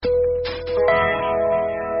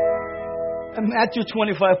In Matthew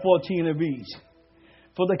 25:14 it reads,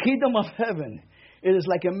 "For the kingdom of heaven, it is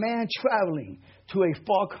like a man traveling to a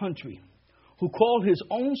far country, who called his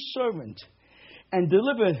own servant and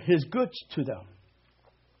delivered his goods to them.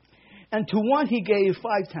 And to one he gave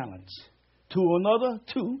 5 talents, to another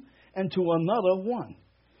 2, and to another 1,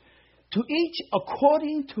 to each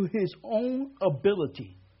according to his own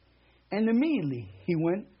ability. And immediately he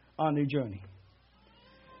went on a journey.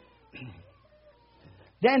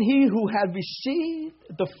 Then he who had received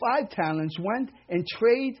the 5 talents went and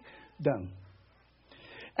traded them,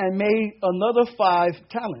 and made another 5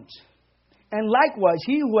 talents. And likewise,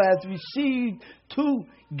 he who has received 2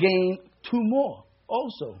 gained 2 more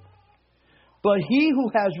also. But he who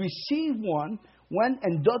has received 1 went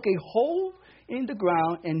and dug a hole in the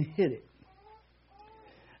ground and hid it.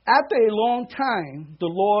 After a long time, the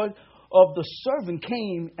Lord of the servant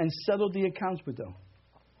came and settled the accounts with them.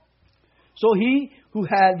 So he who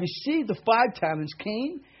had received the 5 talents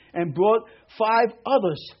came and brought 5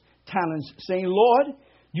 others talents, saying, Lord,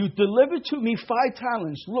 you delivered to me 5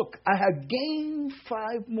 talents. Look, I have gained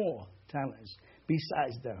 5 more talents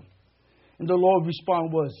besides them. And the Lord's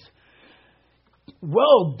response was,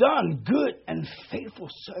 well done, good and faithful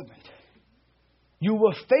servant. You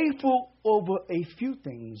were faithful over a few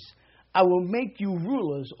things. I will make you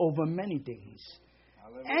rulers over many things.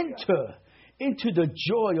 Hallelujah. Enter into the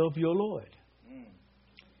joy of your Lord.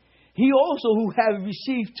 He also, who had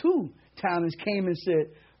received 2 talents, came and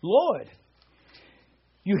said, Lord,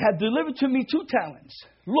 you have delivered to me 2 talents.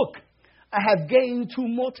 Look, I have gained 2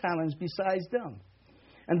 more talents besides them.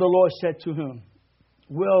 And the Lord said to him,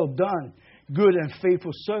 well done, good and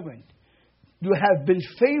faithful servant. You have been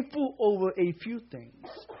faithful over a few things.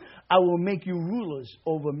 I will make you rulers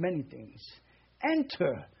over many things.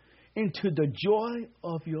 Enter into the joy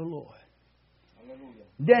of your Lord. Hallelujah.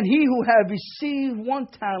 Then he who had received 1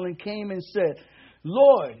 talent came and said,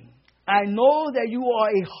 Lord, I know that you are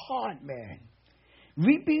a hard man,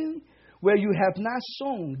 reaping where you have not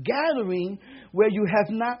sown, gathering where you have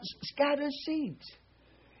not scattered seeds.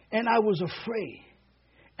 And I was afraid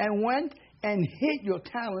and went and hid your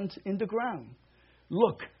talents in the ground.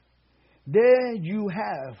 Look, there you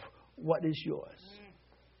have what is yours.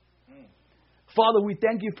 Father, we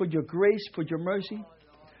thank you for your grace, for your mercy.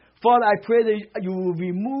 Father, I pray that you will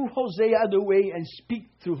remove Hosea out of the way and speak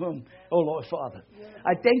to him, oh Lord, Father.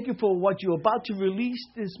 I thank you for what you're about to release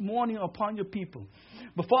this morning upon your people.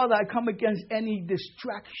 But Father, I come against any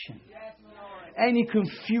distraction, any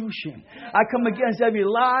confusion. I come against every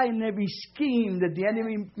lie and every scheme that the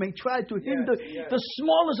enemy may try to hinder the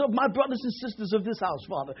smallest of my brothers and sisters of this house,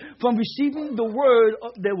 Father, from receiving the word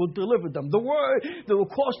that will deliver them, the word that will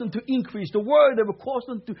cause them to increase, the word that will cause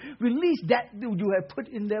them to release that you have put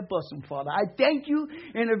in their bosom, Father. I thank you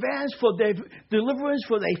in advance for their deliverance,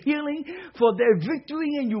 for their healing, for their victory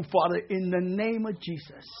in you, Father, in the name of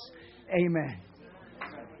Jesus. Amen.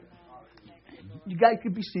 You guys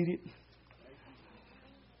can be seated.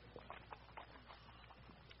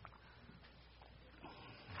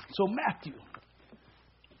 So Matthew,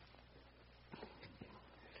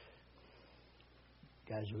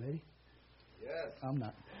 guys, you ready? Yes. I'm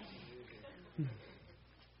not.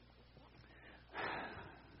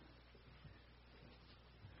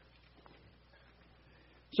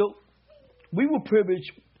 So we were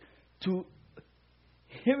privileged to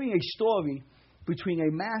hearing a story between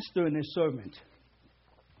a master and a servant.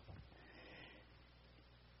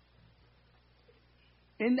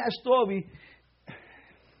 In that story,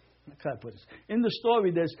 in the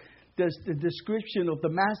story, there's the description of the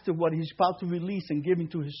master, what he's about to release and giving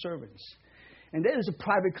to his servants. And that is a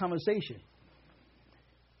private conversation.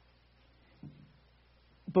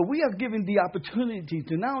 But we are given the opportunity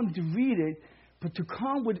to not only to read it, but to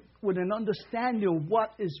come with an understanding of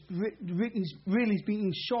what is really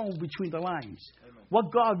being shown between the lines. Amen.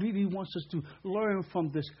 What God really wants us to learn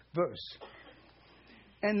from this verse.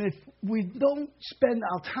 And if we don't spend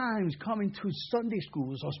our times coming to Sunday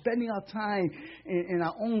schools or spending our time in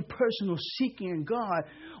our own personal seeking in God,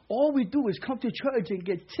 all we do is come to church and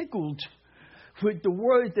get tickled with the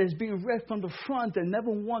word that's being read from the front and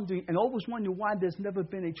always wondering why there's never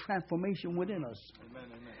been a transformation within us. Amen,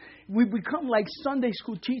 amen. We become like Sunday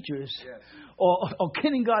school teachers, yes, or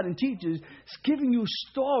kindergarten teachers, giving you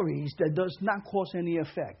stories that does not cause any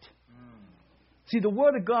effect. See, the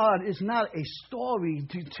Word of God is not a story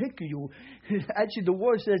to tickle you. Actually, the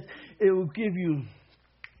Word says it will give you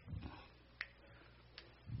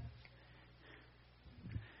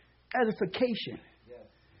edification. Yes.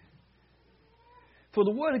 For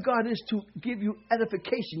the Word of God is to give you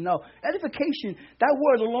edification. Now, edification, that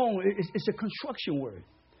word alone is a construction word.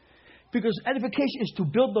 Because edification is to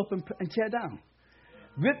build up and tear down.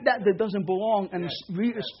 Rip that doesn't belong and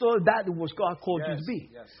restore that was God called you to be.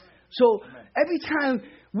 Yes. So every time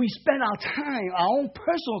we spend our time, our own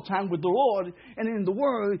personal time with the Lord and in the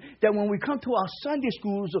Word, that when we come to our Sunday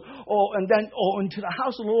schools or into the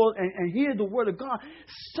house of the Lord and hear the Word of God,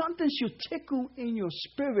 something should tickle in your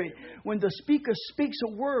spirit when the speaker speaks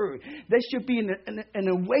a word. There should be an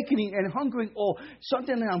awakening and hungering or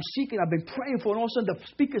something that I'm seeking, I've been praying for, and all of a sudden the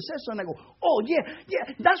speaker says something, I go, oh yeah,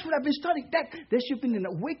 that's what I've been studying. There should be an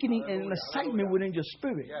awakening and an excitement within your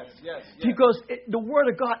spirit. Yes. Because the Word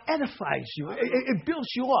of God edifies you. It builds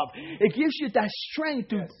you up. It gives you that strength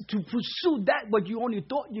to pursue that what you only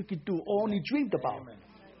thought you could do or only dreamed about. Amen.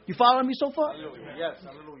 You following me so far? Hallelujah. Yes,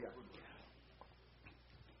 hallelujah.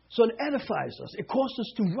 So it edifies us. It causes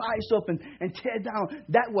us to rise up and tear down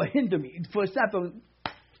that will hinder me. For example,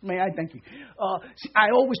 may I thank you.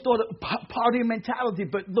 I always thought of party mentality,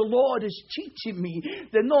 but the Lord is teaching me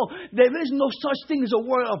that no, there is no such thing as a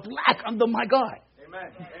word of lack under my God.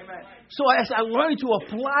 Amen. So as I learn to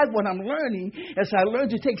apply what I'm learning, as I learn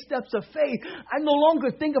to take steps of faith, I no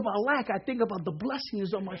longer think about lack. I think about the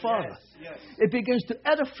blessings of my Father. Yes. It begins to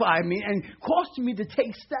edify me and cause me to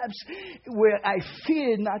take steps where I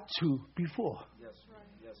feared not to before. Yes.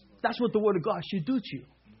 That's what the Word of God should do to you.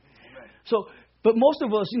 So, but most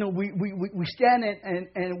of us, we stand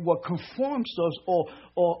and what conforms us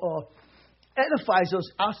or edifies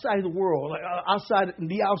us outside the world, like outside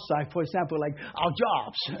the outside, for example, like our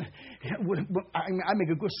jobs. I make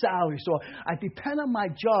a good salary, so I depend on my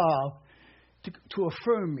job to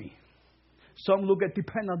affirm me. Some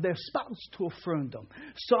depend on their spouse to affirm them.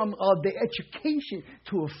 Some of their education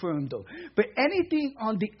to affirm them. But anything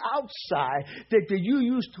on the outside that you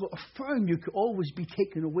use to affirm you could always be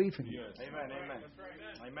taken away from you. Yes.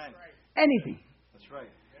 Amen. Anything. That's right.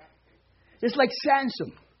 It's like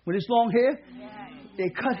Samson. With his long hair, they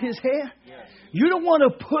cut his hair. Yes. You don't want to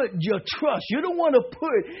put your trust. You don't want to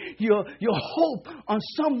put your hope on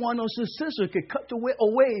someone else's scissors could cut away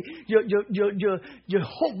your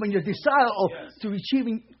hope and your desire to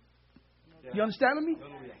achieving. Yes. You understand me?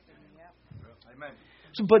 Amen.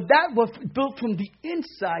 So, but that was built from the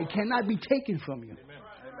inside cannot be taken from you. Amen.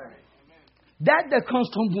 That comes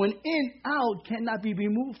from within out cannot be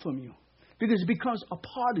removed from you because it becomes a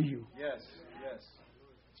part of you. Yes.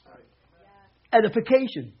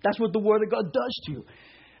 Edification. That's what the Word of God does to you.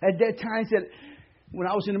 At that times that when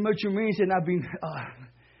I was in the Merchant Marines and I've been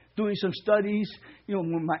doing some studies, with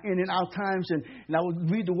my in and out times, and I would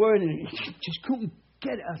read the Word and just couldn't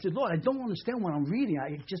get it. I said, Lord, I don't understand what I'm reading.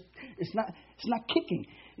 It's not kicking.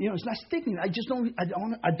 It's not sticking. I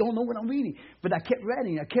don't know what I'm reading. But I kept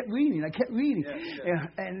reading. Yes.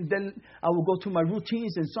 And then I would go to my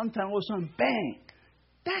routines, and sometimes all of a sudden, bang.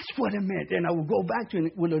 That's what it meant. And I will go back to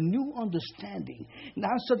it with a new understanding.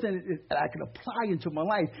 Now something that I can apply into my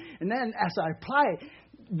life. And then as I apply it,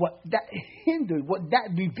 what that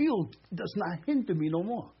revealed does not hinder me no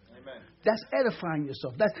more. Amen. That's edifying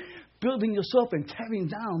yourself. That's building yourself and tearing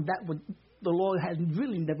down that what the Lord has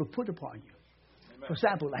really never put upon you. Amen. For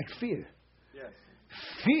example, like fear. Yes.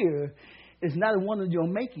 Fear is not one of your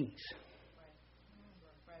makings.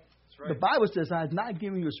 Right. The Bible says, I have not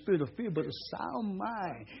given you a spirit of fear, but a sound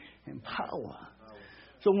mind and power.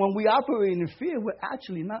 So when we operate in fear, we're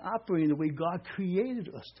actually not operating the way God created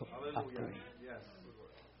us to operate. Yes.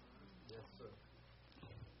 Yes, sir.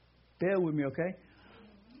 Bear with me, okay?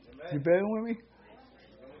 Amen. You bearing with me?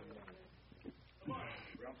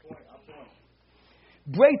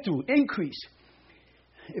 Breakthrough, increase.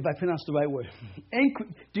 If I pronounce the right word.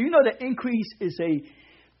 Do you know that increase is a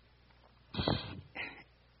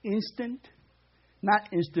instant, not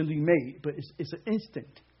instantly made, but it's an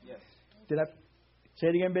instant. Yes. Did I say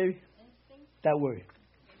it again, baby? Instinct. That word.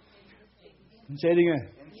 Say it again.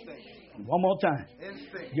 Instinct. One more time.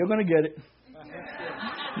 Instinct. You're gonna get it.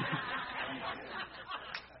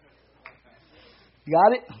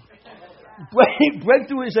 Got it?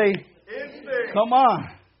 Breakthrough is a instinct. Come on,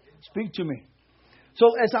 speak to me. So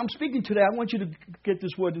as I'm speaking today, I want you to get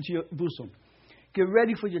this word into your bosom. Get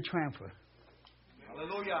ready for your transfer.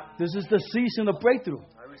 Hallelujah. This is the season of breakthrough.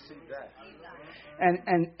 I receive that.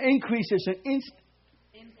 And increase is an Instinct.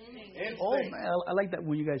 Oh, man, I like that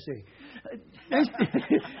when you guys say.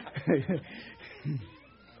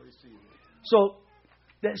 So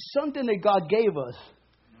there's something that God gave us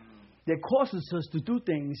that causes us to do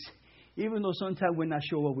things even though sometimes we're not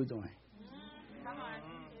sure what we're doing. Come on.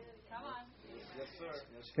 Yes, sir.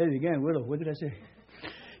 Say it again. What did I say?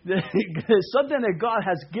 There's something that God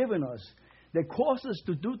has given us that causes us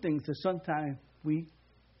to do things that sometimes we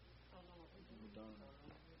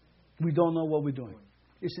don't know what we're doing.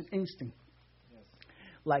 It's an instinct.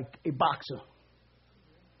 Like a boxer.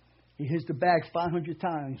 He hits the bag 500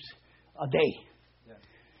 times a day.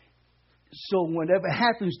 So whatever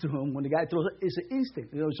happens to him, when the guy throws it, it's an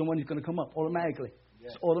instinct. Someone's going to come up automatically.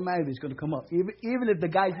 It's automatically going to come up. Even if the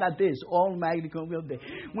guy's not there, it's automatically going to be up there.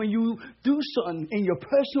 When you do something in your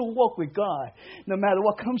personal walk with God, no matter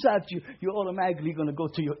what comes at you, you're automatically going to go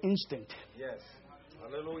to your instinct. Yes.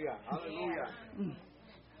 Hallelujah. Hallelujah.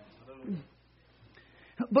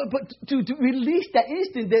 But to release that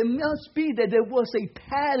instinct, there must be that there was a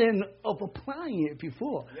pattern of applying it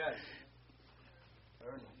before. Yes.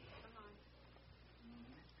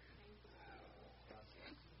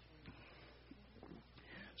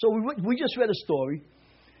 So we just read a story.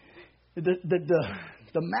 The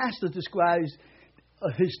master describes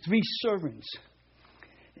his 3 servants.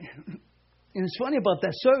 And it's funny about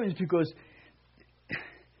that servants because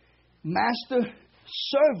master,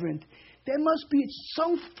 servant, there must be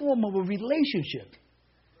some form of a relationship.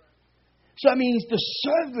 So that means the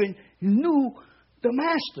servant knew the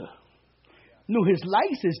master. Knew his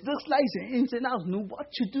likes, his dislikes, and ins and outs. Knew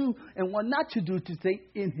what to do and what not to do to stay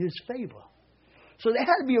in his favor. So there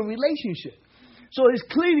had to be a relationship. So it's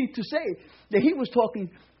clearly to say that he was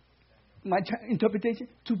talking, my interpretation,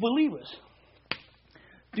 to believers.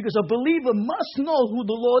 Because a believer must know who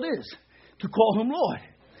the Lord is to call him Lord.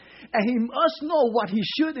 And he must know what he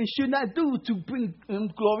should and should not do to bring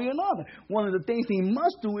him glory and honor. One of the things he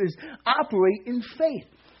must do is operate in faith.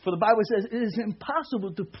 For the Bible says it is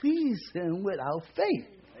impossible to please him without faith.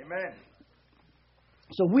 Amen.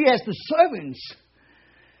 So we as the servants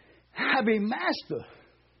have a master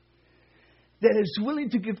that is willing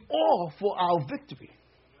to give all for our victory.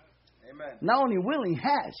 Amen. Not only willing,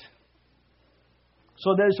 has.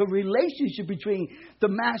 So there's a relationship between the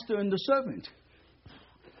master and the servant.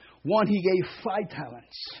 One he gave 5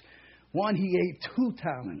 talents. One he gave 2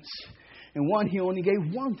 talents. And one he only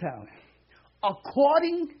gave 1 talent.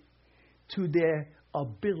 According to their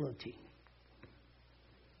ability.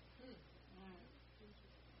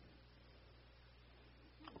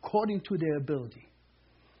 According to their ability.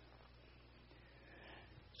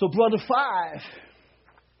 So brother 5,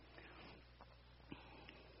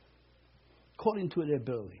 according to their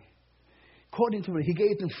ability. According to it, he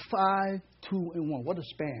gave them 5, 2, and 1. What a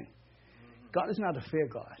span. God is not a fair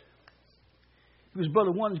God. Because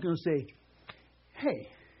brother 1 is going to say, hey,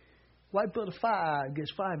 why brother 5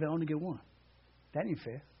 gets 5 and I only get 1? That ain't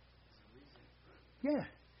fair. Yeah.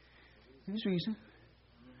 There's reason.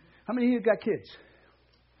 How many of you got kids?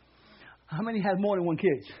 How many have more than 1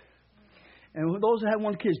 kid? And those that have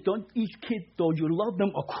 1 kid, don't each kid, though you love them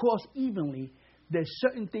across evenly, there's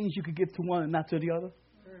certain things you could give to one and not to the other.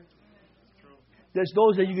 There's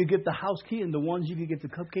those that you could give the house key and the ones you could give the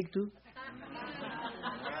cupcake to.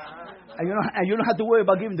 And you don't have to worry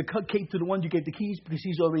about giving the cupcake to the one you gave the keys because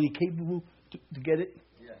he's already capable to get it.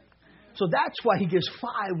 Yeah. So that's why he gives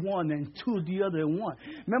 5 one and 2 the other and 1.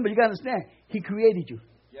 Remember, you got to understand, he created you.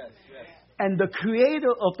 Yes, yes. And the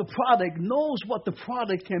creator of the product knows what the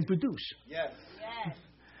product can produce. Yes. Yes.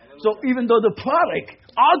 So even though the product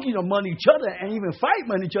argue among each other and even fight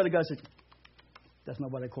among each other, God says, that's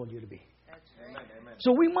not what I called you to be. Amen, amen.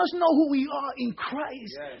 So we must know who we are in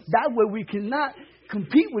Christ. Yes. That way we cannot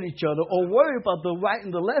compete with each other or worry about the right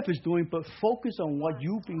and the left is doing, but focus on what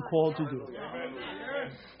you've been called to do. Amen.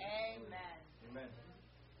 Amen.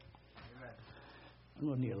 I'm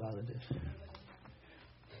going to need a lot of this.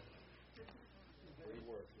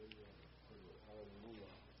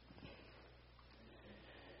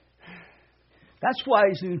 That's why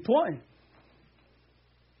it's important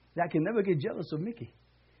that I can never get jealous of Mickey.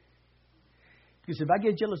 Because if I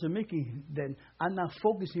get jealous of Mickey, then I'm not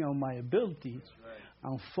focusing on my abilities.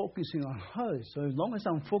 I'm focusing on hers. So as long as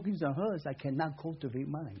I'm focusing on hers, I cannot cultivate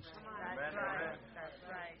mine. That's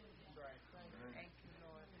right. Thank you,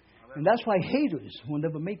 Lord. And that's why haters will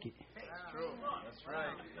never make it. That's true. That's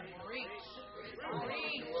right.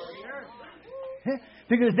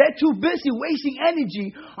 Because they're too busy wasting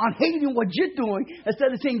energy on hating what you're doing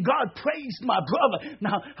instead of saying, God, praise my brother.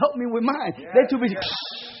 Now help me with mine. Yeah, they're too busy. Yeah.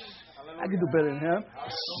 I can do better than him.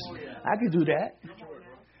 I can do that.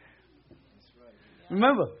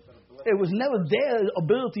 Remember, it was never their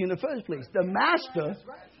ability in the first place. The master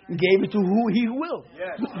gave it to who he will.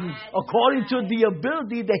 Yes. According to the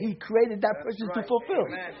ability that he created that person to fulfill.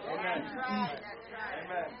 Amen. Amen.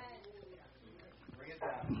 Amen. Bring it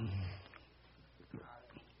down.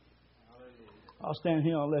 I'll stand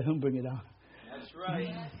here and I'll let him bring it down. That's right.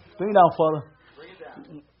 Bring it down, Father. Bring it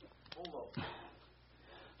down.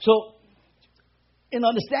 So, in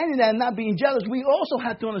understanding that and not being jealous, we also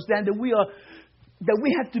have to understand that we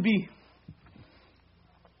have to be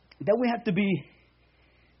that we have to be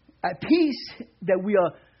at peace, that we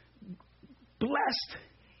are blessed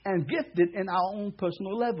and gifted in our own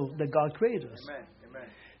personal level that God created us. Amen. Amen.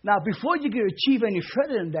 Now, before you can achieve any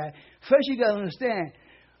further than that, first you got to understand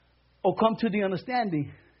or come to the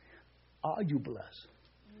understanding, are you blessed?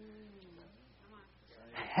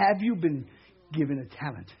 Have you been given a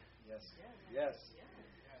talent? Yes. Yes.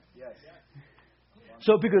 Yes.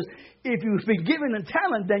 So, because if you've been given a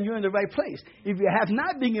talent, then you're in the right place. If you have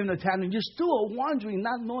not been given a talent, you're still wandering,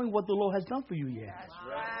 not knowing what the Lord has done for you yet. That's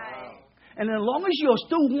right. Wow. And as long as you're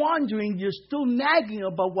still wandering, you're still nagging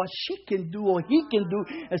about what she can do or he can do,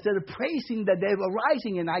 instead of praising that they're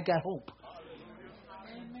arising and I got hope.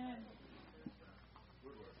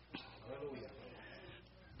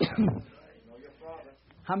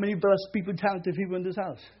 How many blessed people, talented people in this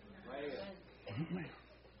house?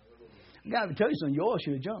 I got to tell you something, you all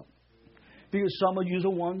should jump. Because some of you are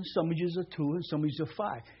 1, some of you are 2, and some of you are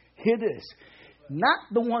 5. Hear this. Not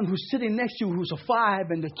the one who's sitting next to you who's a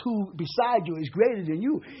 5 and the 2 beside you is greater than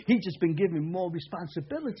you. He's just been given more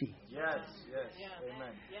responsibility. Yes. Yes.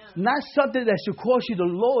 Amen. Not something that should cause you to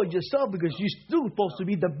lower yourself, because you're still supposed to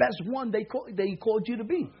be the best one they called you to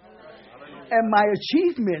be. And my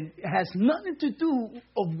achievement has nothing to do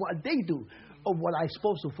of what they do, of what I'm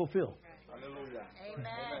supposed to fulfill. Hallelujah.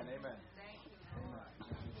 Amen. Amen.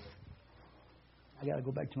 I got to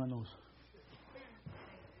go back to my nose.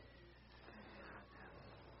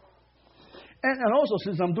 And also,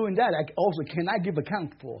 since I'm doing that, I also cannot give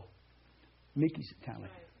account for Mickey's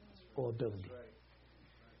talent or ability.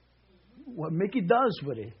 What Mickey does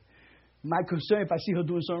with it, my concern, if I see her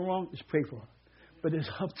doing something wrong, is pray for her. But it's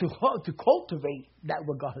up to her to cultivate that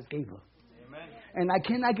what God has gave her. Amen. And I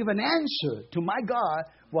cannot give an answer to my God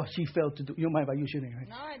what she failed to do. You don't mind if I use your name, right?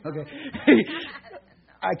 No, I don't. Okay.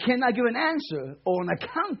 I cannot give an answer or an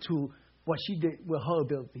account to what she did with her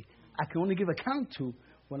ability. I can only give account to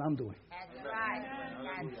what I'm doing. That's right.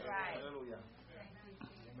 That's right. Hallelujah.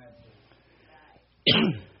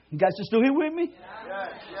 You guys are still here with me?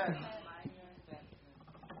 Yes. Yes.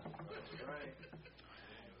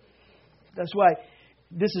 That's why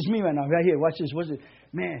this is me right now, right here. Watch this. Watch it.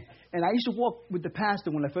 Man. And I used to walk with the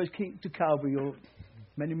pastor when I first came to Calvary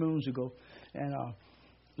many moons ago. And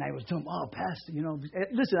I was telling him, oh, pastor, you know,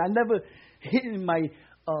 listen, I never hidden my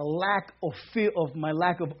lack of fear of my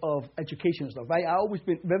lack of education and stuff, right? I always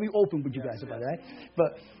been very open with you guys about that, right?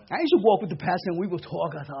 But I used to walk with the pastor and we would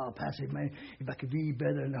talk. I thought, oh, pastor, man, if I could read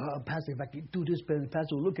better, and pastor, if I could do this better, and the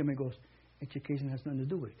pastor would look at me and goes, education has nothing to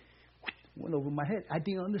do with it. Went over my head. I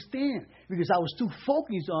didn't understand because I was too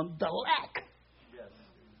focused on the lack.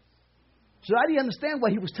 So I didn't understand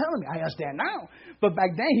what he was telling me. I understand now. But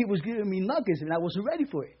back then he was giving me nuggets and I wasn't ready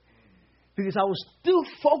for it. Because I was still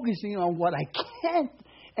focusing on what I can't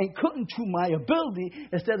and couldn't through my ability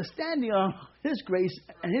instead of standing on his grace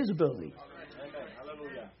and his ability.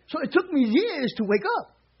 So it took me years to wake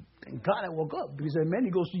up. Thank God I woke up, because there are many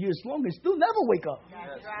goes years long and still never wake up.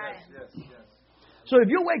 That's right. Yes. So if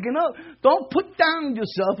you're waking up, don't put down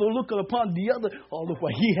yourself or look upon the other. Oh, look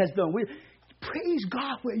what he has done. Praise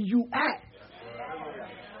God where you at.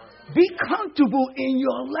 Be comfortable in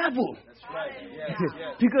your level. That's right.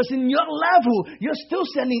 Yes. Because in your level, you're still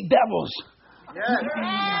sending devils. Yes.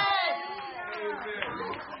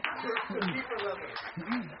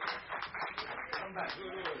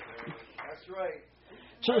 That's right.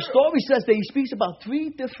 So the story says that he speaks about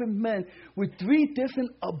 3 different men with 3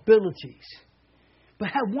 different abilities, but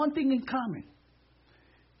have one thing in common: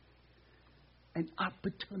 an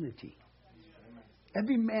opportunity.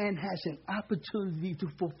 Every man has an opportunity to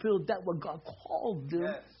fulfill that what God called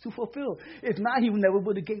them to fulfill. If not, he never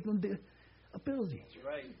would have gave them the ability. That's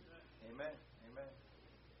right. Amen.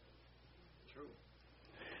 True.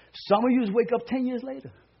 Some of you wake up 10 years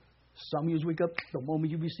later. Some of you wake up the moment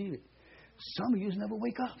you receive it. Some of you never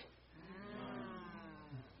wake up.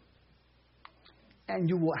 And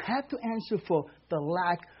you will have to answer for the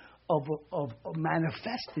lack of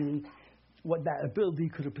manifesting what that ability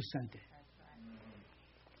could have presented.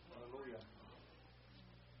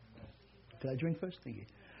 Did I drink first? Thank you.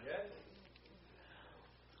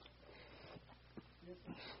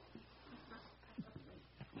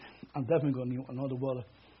 I'm definitely going to need another water.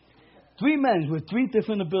 3 men with 3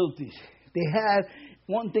 different abilities. They have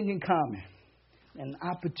one thing in common: an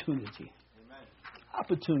opportunity. Amen.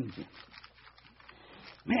 Opportunity.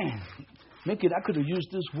 Man, Mickey, I could have used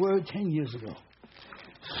this word 10 years ago.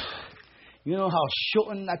 You know how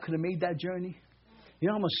shortened I could have made that journey? You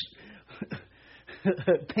know how much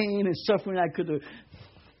pain and suffering I could have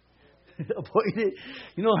avoided?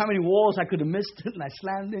 You know how many walls I could have missed and I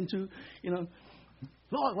slammed into? You know,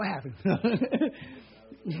 Lord, what happened?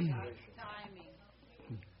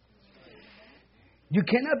 You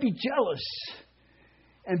cannot be jealous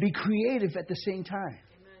and be creative at the same time.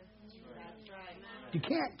 You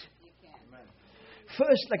can't.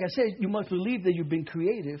 First, like I said, you must believe that you've been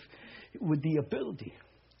creative with the ability.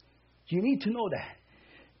 You need to know that.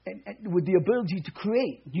 And with the ability to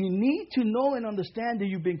create. You need to know and understand that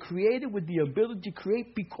you've been created with the ability to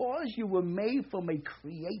create because you were made from a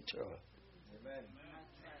creator.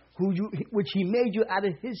 Which he made you out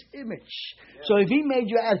of his image. Yeah. So if he made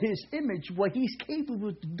you out of his image, what he's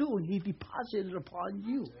capable to do, he deposited upon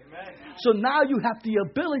you. Amen. So now you have the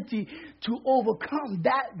ability to overcome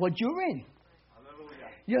that what you're in.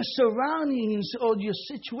 Hallelujah. Your surroundings or your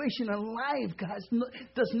situation in life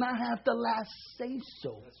does not have the last say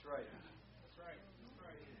so. That's right. That's right.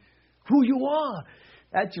 Who you are.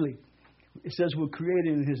 Actually, it says we're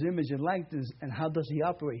created in his image and likeness. And how does he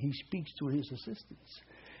operate? He speaks to his assistants.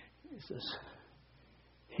 It says,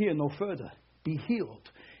 hear no further. Be healed.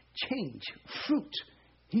 Change. Fruit.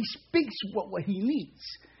 He speaks what he needs.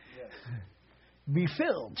 Yes. Be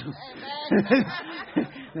filled.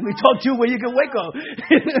 Let me talk to you where you can wake up.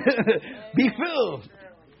 Be filled.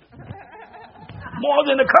 More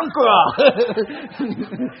than a conqueror.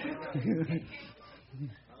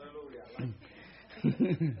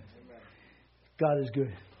 God is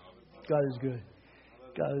good. God is good.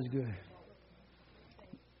 God is good.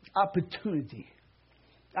 Opportunity.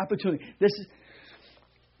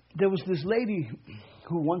 There was this lady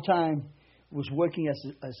who one time was working as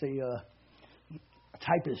a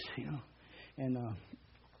typist, and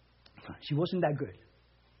she wasn't that good.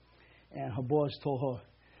 And her boss told her,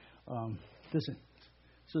 listen,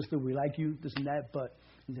 sister, we like you, this and that, but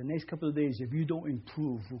in the next couple of days, if you don't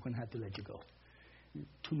improve, we're going to have to let you go.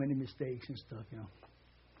 Too many mistakes and stuff,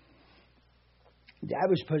 The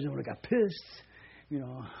average person would have got pissed.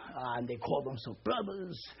 And they call themselves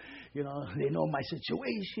brothers. They know my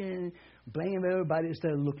situation. Blame everybody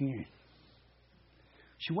instead of looking in.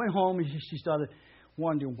 She went home and she started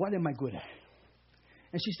wondering, what am I good at?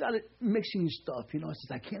 And she started mixing stuff. She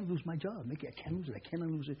says, I can't lose my job. I can't lose it. I cannot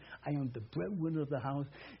lose it. I am the breadwinner of the house.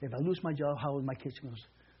 If I lose my job, how is my kids going to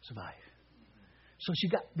survive? So she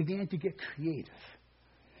began to get creative.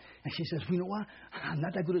 And she says, you know what? I'm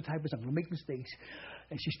not that good at typing. I'm going to make mistakes.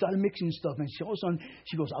 And she started mixing stuff. And all of a sudden,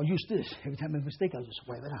 she goes, I'll use this. Every time I make a mistake, I'll just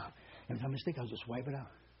wipe it out. Every time I mistake, I'll just wipe it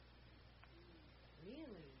out.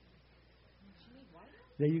 Really? She made white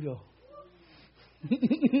out? There you go. You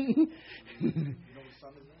know his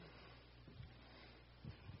son is name?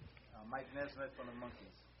 Mike Nesmith from the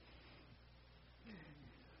Monkees.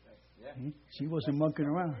 Yeah. She wasn't monkeying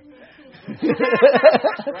around.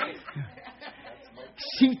 Right.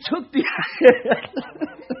 She took the...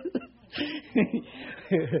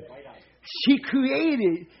 She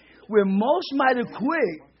created where most might have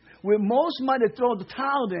quit, where most might have thrown the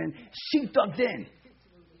towel in, she ducked in.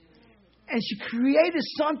 And she created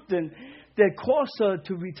something that caused her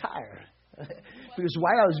to retire. Because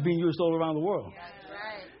whiteout is being used all around the world. That's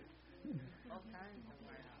right.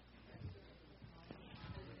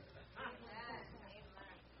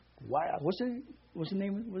 Whiteout. What's the name?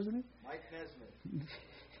 What's the name? Mike Nesmith.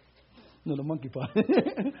 No, the monkey part. Show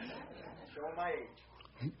my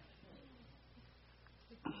age.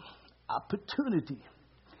 Opportunity.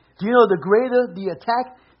 Do you know the greater the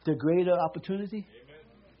attack, the greater opportunity? Amen.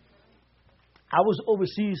 I was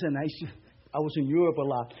overseas and I was in Europe a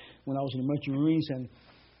lot when I was in the Merchant Marines, and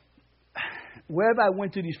wherever I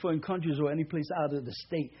went to these foreign countries or any place out of the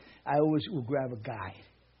state, I always would grab a guy,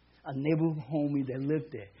 a neighborhood homie that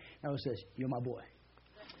lived there. And I would say, you're my boy.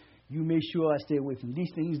 You make sure I stay away from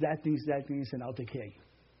these things, that things, and I'll take care of you.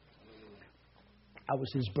 I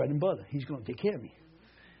was his bread and butter. He's going to take care of me.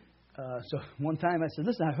 So one time I said,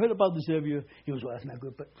 listen, I heard about this area. He was, well, that's not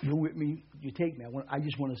good, but you're with me. You take me. I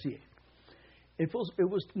just want to see it. It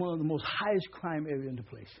was one of the most highest crime area in the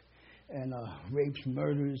place. And rapes,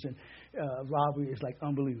 murders, and robbery is like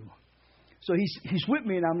unbelievable. So he's with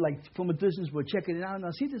me, and I'm like, from a distance, we're checking it out. And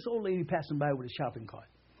I see this old lady passing by with a shopping cart.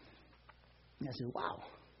 And I said, wow.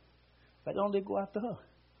 Why don't they go after her?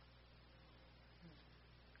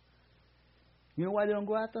 You know why they don't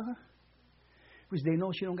go after her? Because they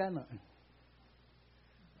know she don't got nothing.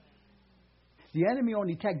 The enemy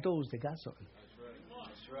only attack those that got something.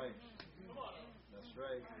 That's right. That's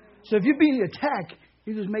right. So if you're being attacked,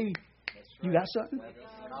 he goes, maybe you got something?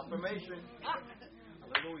 Confirmation.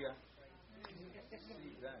 Hallelujah.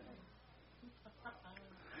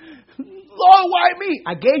 Lord, why me?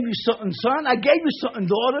 I gave you something, son. I gave you something,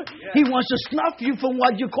 daughter. Yes. He wants to snuff you from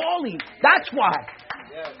what you're calling. That's why.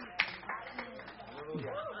 Yes.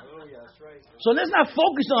 Hallelujah. Hallelujah. That's right. So let's not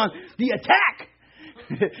focus on the attack.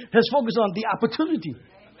 Let's focus on the opportunity.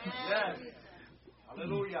 Yes.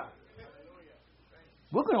 Hallelujah.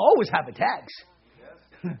 We're going to always have attacks. Yes.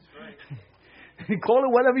 That's right. Call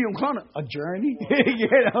it whatever you want. A journey,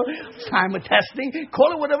 time of testing.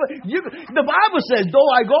 Call it whatever. The Bible says, though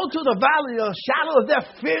I go to the valley of the shadow of death,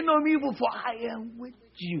 fear no evil, for I am with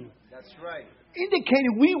you. That's right.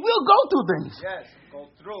 Indicating we will go through things. Yes. Go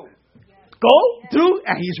through. Go through,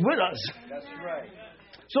 and He's with us. That's right.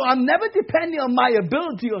 So I'm never depending on my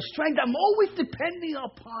ability or strength. I'm always depending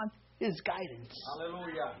upon His guidance.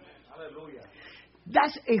 Hallelujah. Hallelujah.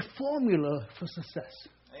 That's a formula for success.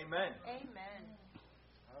 Amen. Amen.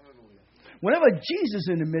 Hallelujah. Whenever Jesus is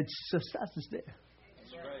in the midst, success is there.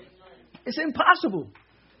 That's right. It's impossible.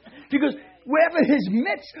 Because wherever His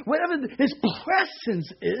midst, wherever His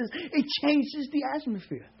presence is, it changes the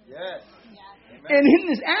atmosphere. Yes. And in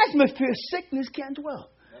this atmosphere, sickness can't dwell.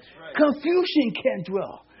 That's right. Confusion can't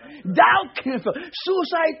dwell. Doubt can't dwell.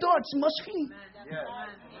 Suicide thoughts must flee. Yes.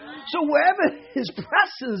 So wherever His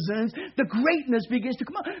presence is, the greatness begins to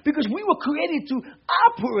come out. Because we were created to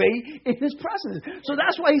operate in His presence. So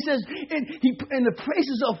that's why He says, in the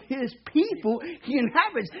praises of His people, He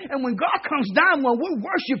inhabits. And when God comes down, when we're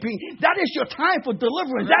worshiping, that is your time for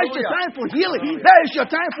deliverance. That is your time for healing. That is your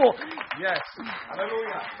time for... Yes.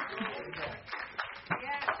 Hallelujah.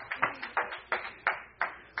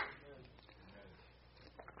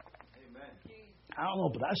 I don't know,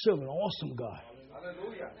 but I serve an awesome God.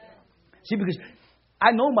 Hallelujah. See, because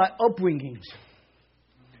I know my upbringings.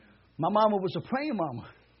 My mama was a praying mama.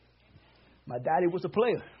 My daddy was a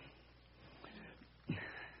player.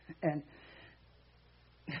 And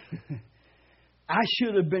I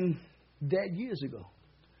should have been dead years ago.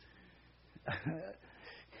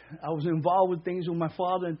 I was involved with things with my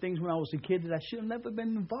father and things when I was a kid that I should have never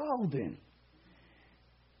been involved in.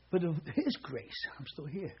 But of His grace, I'm still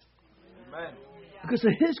here. Amen. Because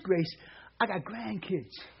of His grace, I got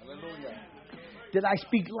grandkids Hallelujah. that I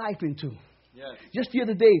speak life into. Yes. Just the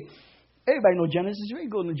other day, everybody know Genesis, right?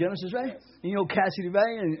 Go to Genesis, right? Yes. You know Cassidy,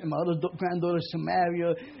 right? And my other granddaughter,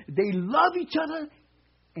 Samaria. They love each other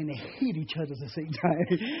and they hate each other at the same time.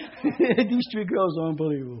 These three girls are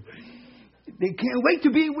unbelievable. They can't wait to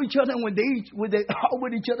be with each other. And when they are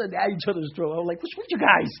with each other, they at each other's throat. I was like, what's with you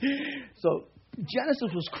guys? So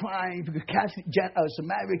Genesis was crying because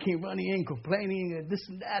Samaria came running in, complaining and this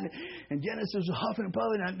and that. And Genesis was huffing and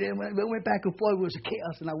puffing. And then when they went back and forth, it was a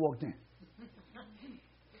chaos. And I walked in.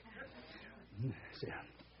 I said,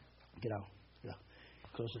 get out.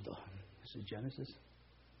 Close the door. I said, Genesis,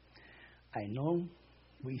 I know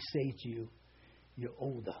we say to you, you're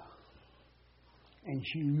older. And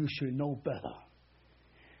you should know better.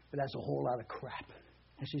 But that's a whole lot of crap.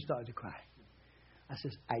 And she started to cry. I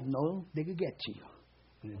says, I know they could get to you.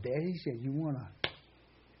 And the daddy said, you want to.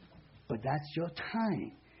 But that's your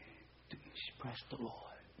time to express the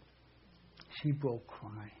Lord. She broke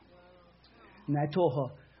crying. And I told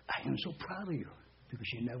her, I am so proud of you. Because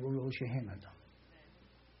you never rose your hand on them.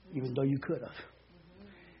 Even though you could have.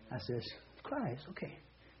 I says, cry, it's okay.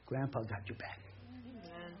 Grandpa got your back.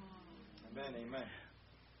 Amen. Amen.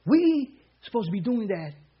 We supposed to be doing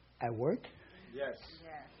that at work. Yes.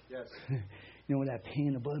 Yes. You know that pain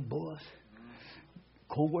in the butt, boss,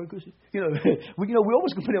 co-workers. We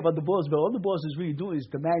always complain about the boss, but all the boss is really doing is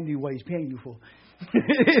demanding what he's paying you for.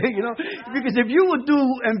 Because if you would do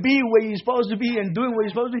and be where you're supposed to be and doing what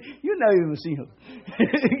you're supposed to be, you're not even see him.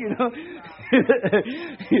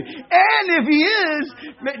 And if he is,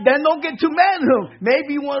 then don't get too mad at him.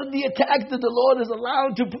 Maybe one of the attacks that the Lord is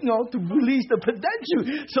allowed to release the potential.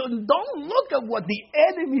 So don't look at what the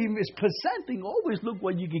enemy is presenting. Always look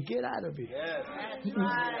what you can get out of it. Yes. That's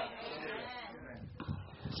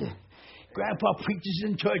right. Grandpa preaches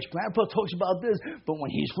in church. Grandpa talks about this. But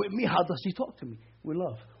when he's with me, how does he talk to me? With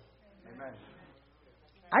love. Amen.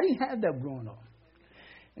 I didn't have that growing up.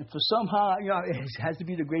 And for somehow, it has to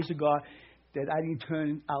be the grace of God that I didn't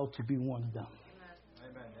turn out to be one of them.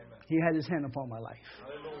 Amen. Amen. He had His hand upon my life.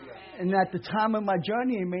 Hallelujah. And at the time of my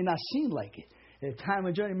journey, it may not seem like it. At the time of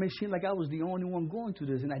my journey, it may seem like I was the only one going through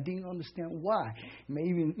this, and I didn't understand why. I may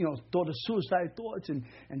even, thought of suicide thoughts and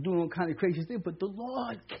doing all kind of crazy things, but the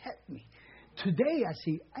Lord kept me. Today, I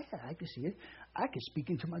see, I can see it. I can speak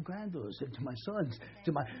into my granddaughters and to my sons,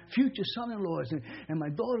 to my future son-in-laws and my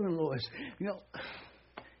daughter-in-laws.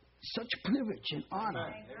 Such privilege and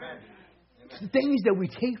honor. Amen. The things that we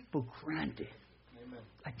take for granted. Amen.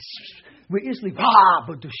 Like we're easily,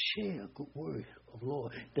 but to share a good word of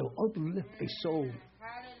Lord that will uplift a soul.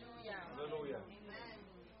 Hallelujah. Hallelujah.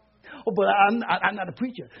 Oh, but I'm not a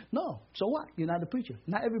preacher. No. So what? You're not a preacher.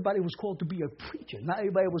 Not everybody was called to be a preacher. Not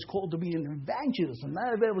everybody was called to be an evangelist. Not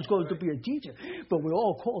everybody was called to be a teacher. But we're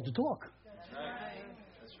all called to talk. That's right.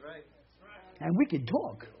 That's right. And we can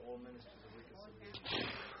talk.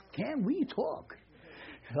 Can we talk?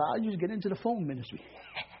 I'll just get into the phone ministry.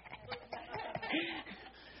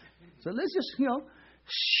 So let's just,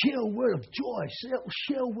 share a word of joy.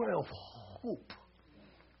 Share a word of hope.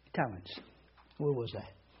 Talents. Where was that?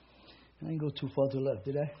 I didn't go too far to the left,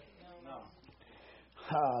 did I? No.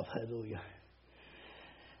 Hallelujah.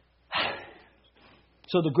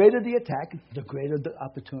 So the greater the attack, the greater the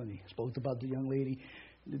opportunity. I spoke about the young lady.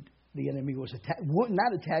 The enemy was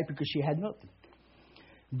not attacked because she had nothing.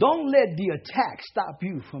 Don't let the attack stop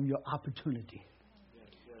you from your opportunity.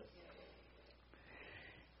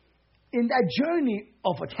 In that journey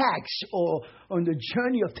of attacks or on the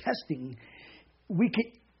journey of testing, we can,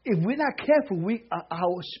 if we're not careful,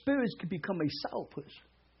 our spirits can become a sourpuss.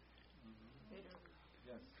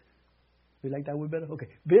 You like that word better? Okay,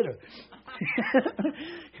 bitter.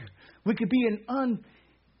 We could be an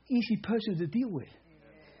uneasy person to deal with.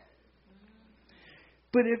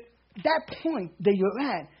 But at that point that you're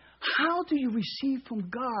at, how do you receive from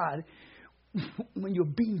God when you're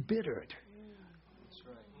being bittered? That's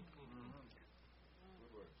right.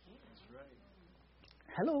 That's right.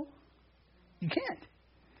 Hello? You can't.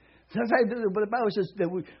 That's right, but the Bible says that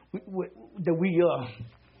we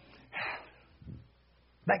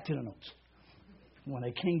back to the notes. When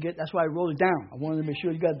I can't get, that's why I wrote it down. I wanted to make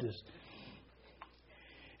sure you got this.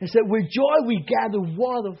 It said, with joy we gather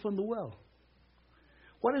water from the well.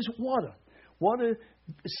 What is water? Water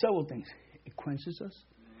is several things. It quenches us.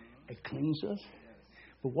 It cleans us.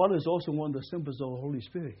 But water is also one of the symbols of the Holy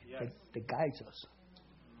Spirit that guides us.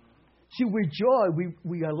 See, with joy,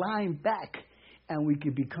 we align back and we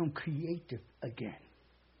can become creative again.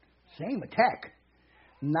 Same attack.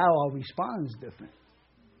 Now our response is different.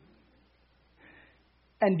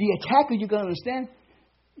 And the attacker, you got to understand,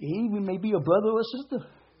 he may be a brother or a sister,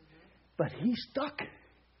 but he's stuck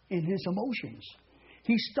in his emotions.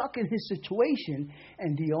 He's stuck in his situation,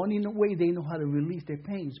 and the only way they know how to relieve their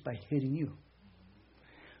pain is by hitting you.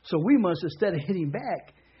 So we must, instead of hitting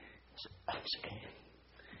back, it's okay.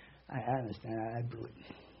 I understand. I do it.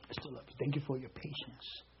 I still love you. Thank you for your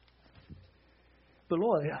patience. But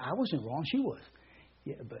Lord, I wasn't wrong. She was.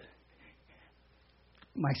 Yeah, but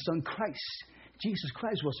my son Christ, Jesus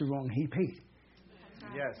Christ wasn't wrong. He paid.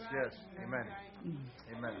 Yes, yes. Amen.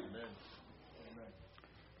 Amen.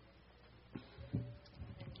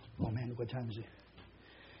 Oh, man, look what time is it?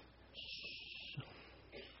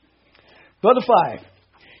 Brother 5.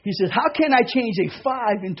 He says, how can I change a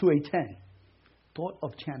 5 into a 10? Thought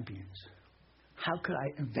of champions. How could I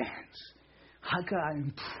advance? How could I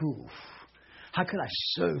improve? How could I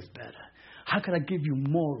serve better? How could I give you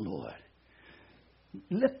more, Lord?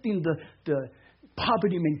 Lifting the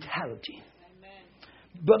poverty mentality.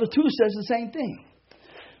 Amen. Brother 2 says the same thing.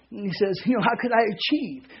 He says, how could I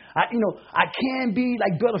achieve? I can't be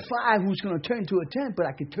like Brother 5 who's going to turn to a 10, but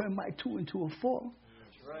I can turn my 2 into a 4.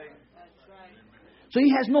 That's right. That's right. So he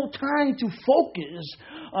has no time to focus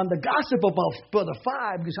on the gossip about Brother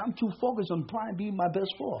 5 because I'm too focused on trying to be my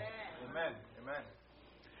best 4. Amen. Amen.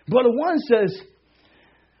 Brother 1 says,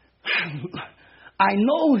 I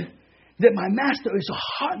know that my master is a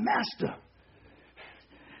hard master.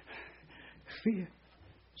 Fear.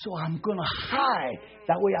 So I'm going to hide.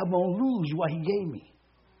 That way I won't lose what he gave me.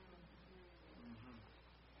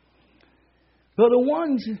 Brother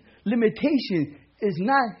 1's limitation is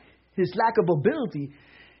not his lack of ability.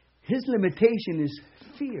 His limitation is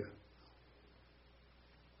fear.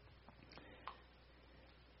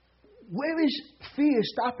 Where is fear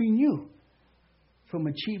stopping you from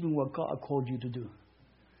achieving what God called you to do?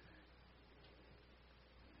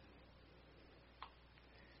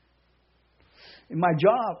 In my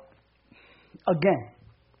job, again,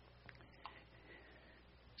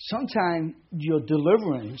 sometimes your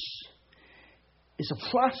deliverance is a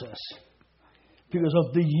process because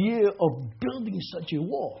of the year of building such a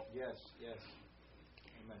wall. Yes, yes.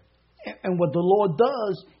 Amen. And what the Lord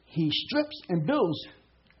does, he strips and builds,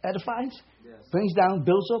 edifies, brings down,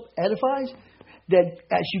 builds up, edifies. That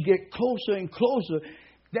as you get closer and closer,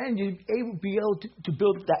 then you'll be able to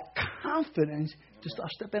build that confidence to start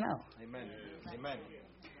stepping out. Amen. Amen.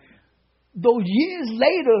 Though years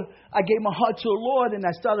later, I gave my heart to the Lord and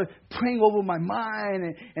I started praying over my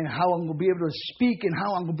mind and how I'm going to be able to speak and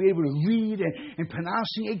how I'm going to be able to read and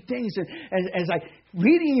pronunciate things. And as I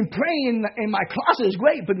reading and praying in my closet is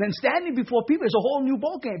great, but then standing before people is a whole new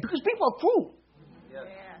ballgame because people are cruel.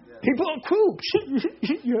 People are cruel.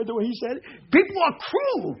 You heard the way he said it? People are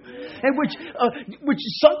cruel. And which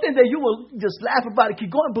is something that you will just laugh about and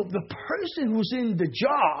keep going. But the person who's in the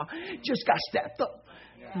jar just got stepped up.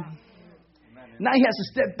 Now he has to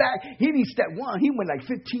step back. He didn't step one. He went like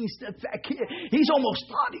 15 steps back here. He's almost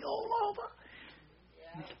starting all over.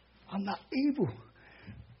 I'm not able.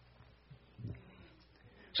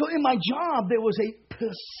 So in my job, there was a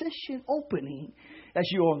position opening, as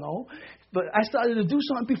you all know. But I started to do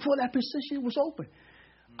something before that position was open.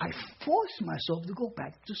 I forced myself to go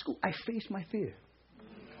back to school. I faced my fear.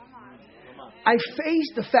 I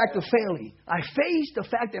faced the fact of failing. I faced the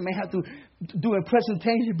fact that I may have to do a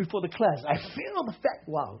presentation before the class. I feel the fact,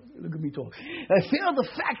 wow, look at me talk. I feel the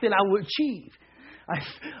fact that I will achieve.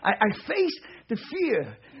 I faced the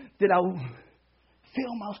fear that I will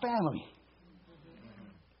fail my family.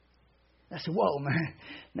 I said, whoa, man,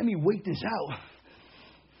 let me wait this out.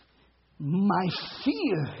 My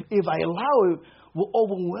fear, if I allow it, will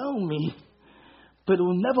overwhelm me, but it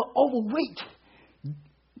will never overweight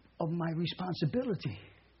of my responsibility.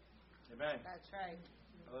 Amen. That's right.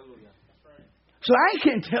 Hallelujah. So I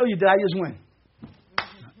can't tell you that I just went,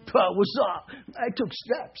 what's up? I took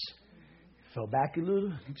steps. Fell back a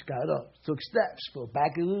little, got up. Took steps. Fell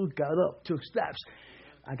back a little, got up. Took steps.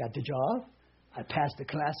 I got the job. I passed the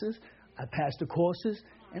classes. I passed the courses.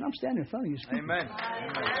 And I'm standing in front of you speaking. Amen.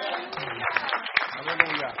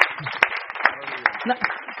 Hallelujah.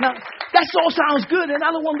 Now, that all sounds good, and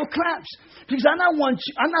I don't want no claps. Because I'm not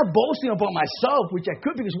boasting about myself, which I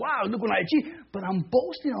could, because, wow, look what I achieved. But I'm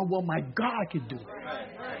boasting on what my God can do.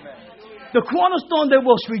 The cornerstone that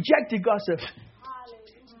was rejected, God said,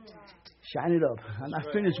 shine it up. I'm not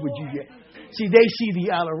finished with you yet. See, they see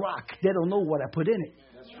the outer rock. They don't know what I put in it.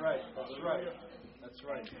 That's right. That's right. That's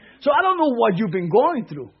right. So I don't know what you've been going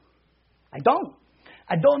through. I don't.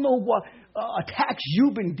 I don't know what attacks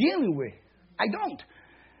you've been dealing with. I don't.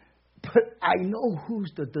 But I know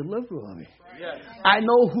who's the deliverer of it. Yes. I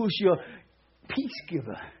know who's your peace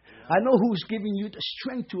giver. I know who's giving you the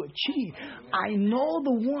strength to achieve. I know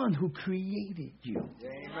the one who created you.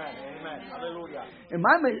 Amen. Amen. Hallelujah. And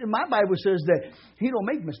my Bible says that he don't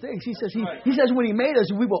make mistakes. He says he says when he made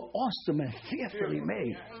us, we were awesome and fearfully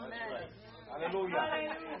made. That's right. Hallelujah.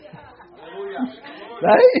 Hallelujah.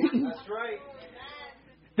 Right? That's right.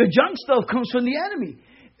 The junk stuff comes from the enemy.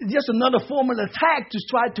 It's just another form of attack to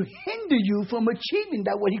try to hinder you from achieving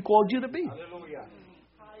that what he called you to be. Hallelujah.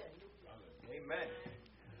 Amen.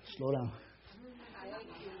 Slow down.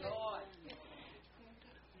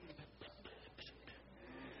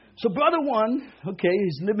 So brother one, okay,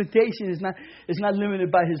 his limitation is not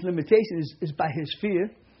limited by his limitation, it's by his fear.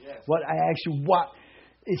 Yes. What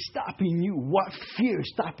is stopping you? What fear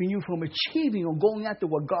is stopping you from achieving or going after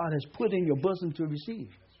what God has put in your bosom to receive?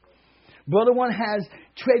 Brother one has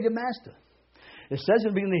trade the master. It says in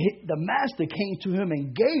the beginning, the master came to him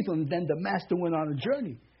and gave him. Then the master went on a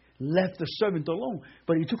journey, left the servant alone.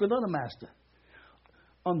 But he took another master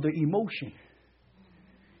under emotion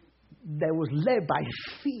that was led by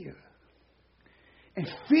fear. And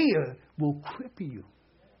fear will cripple you.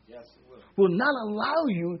 Yes, it will not allow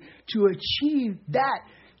you to achieve that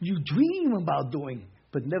you dream about doing,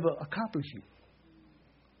 but never accomplishing.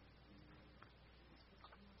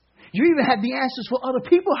 You even have the answers for other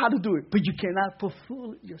people how to do it, but you cannot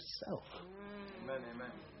fulfill it yourself. Amen.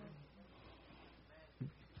 Amen.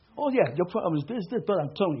 Oh, yeah, your problem is this, but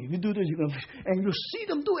I'm telling you, if you do this, and you see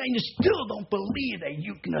them do it, and you still don't believe that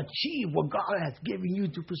you can achieve what God has given you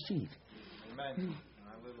to proceed. Amen.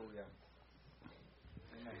 Hallelujah.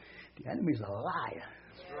 Amen. The enemy is a liar.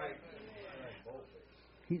 That's right.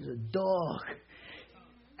 He's a dog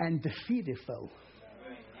and defeated foe.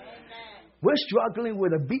 We're struggling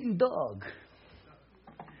with a beaten dog.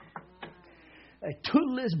 A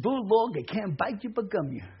toothless bulldog that can't bite you but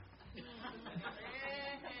gum you.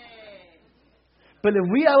 But if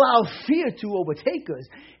we allow fear to overtake us,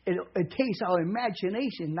 it takes our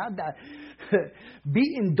imagination. Not that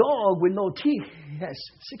beaten dog with no teeth. He has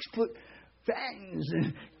 6-foot fangs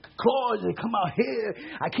and claws that come out here.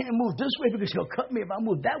 I can't move this way because he'll cut me. If I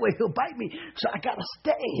move that way, he'll bite me. So I got to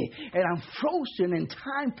stay. And I'm frozen and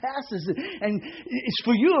time passes. And it's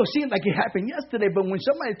for you. It seems like it happened yesterday. But when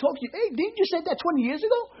somebody talks to you, hey, didn't you say that 20 years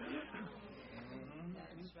ago?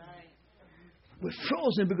 We're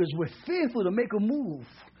frozen because we're fearful to make a move.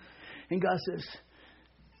 And God says,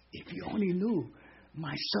 if you only knew,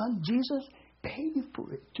 my son Jesus paid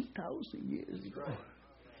for it 2,000 years ago.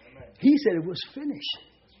 Right. He said it was finished.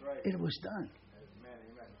 Right. It was done. Amen.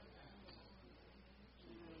 Amen.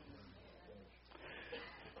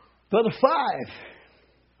 Brother 5.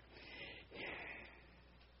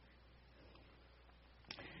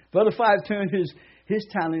 Brother 5 turned his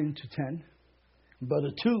talent into 10.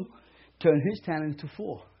 Brother 2 turned his talent into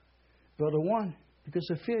 4. Brother 1, because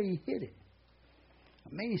of fear, he hid it.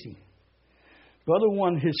 Amazing. Brother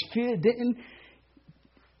 1, his fear did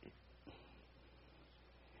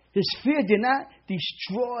not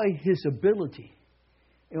destroy his ability.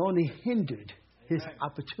 It only hindered his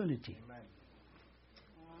opportunity. Amen.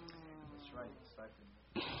 That's right.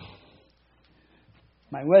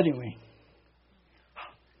 My wedding ring.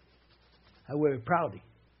 I wear it proudly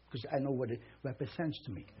because I know what it represents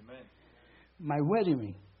to me. Amen. My wedding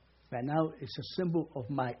ring right now is a symbol of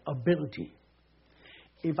my ability.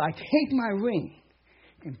 If I take my ring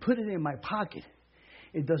and put it in my pocket,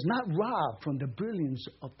 it does not rob from the brilliance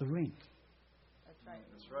of the ring. That's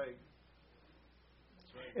right.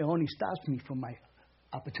 That's right. It only stops me from my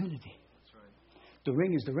opportunity. That's right. The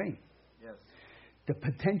ring is the ring. Yes. The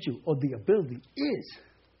potential or the ability is.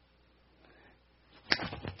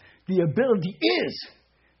 The ability is.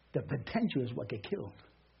 The potential is what get killed.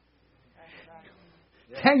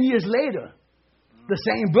 Yeah. 10 years later, the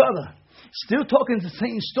same brother, still talking the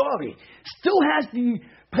same story, still has the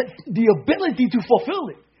ability to fulfill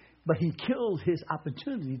it, but he killed his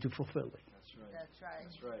opportunity to fulfill it. That's right. That's right.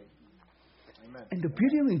 That's right. Amen. And the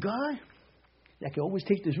beauty in God, I can always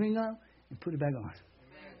take this ring out and put it back on.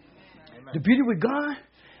 Amen. The beauty with God,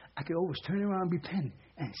 I can always turn around and repent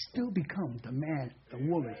and still become the man, the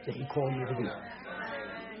woman that He called me to be.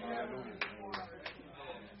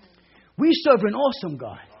 We serve an awesome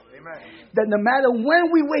God. Amen. That no matter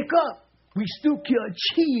when we wake up, we still can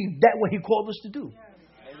achieve that what He called us to do.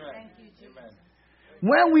 Amen. Amen.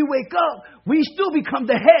 When we wake up, we still become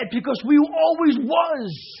the head because we always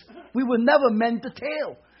was. We were never meant to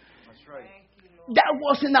tail. That's right. That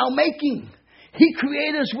wasn't our making. He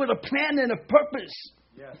created us with a plan and a purpose.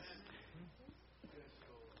 Yes.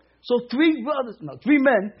 So three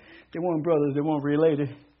men, they weren't brothers, they weren't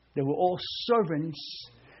related. They were all servants.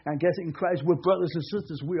 I guess in Christ, we're brothers and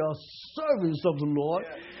sisters. We are servants of the Lord.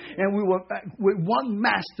 And we were with one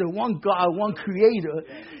master, one God, one creator,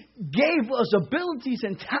 gave us abilities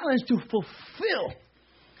and talents to fulfill.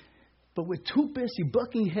 But we're too busy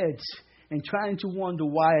bucking heads and trying to wonder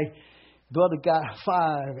why brother got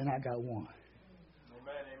 5 and I got 1. Amen.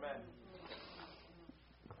 Amen.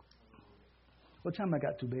 What time I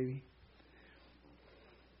got to, baby?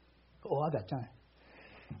 Oh, I got time.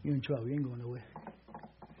 You're in trouble. You ain't going nowhere.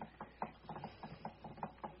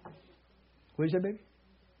 Where's that, baby?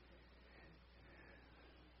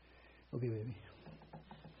 Okay, baby.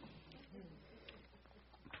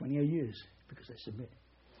 28 years because I submit.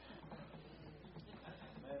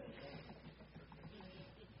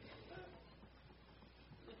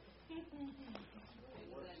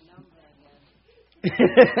 $28.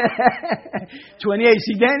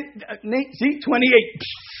 See, Dan? See, 28.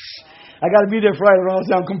 I got to be there Friday, or else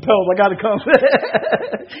I'm compelled. I got to come.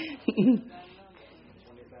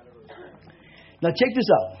 Now check this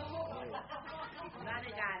out.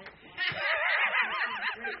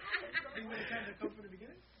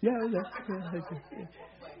 Yeah.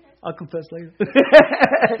 I'll confess later.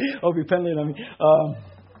 Or repent later.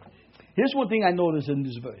 Here's one thing I noticed in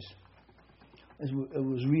this verse. As I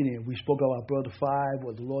was reading it, we spoke about brother 5,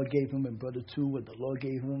 what the Lord gave him, and brother 2, what the Lord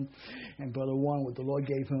gave him, and brother 1, what the Lord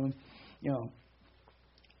gave him. You know,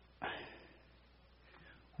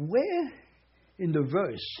 where in the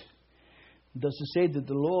verse does it say that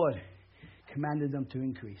the Lord commanded them to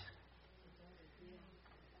increase?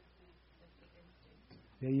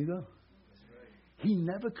 There you go. He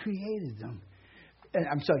never created them.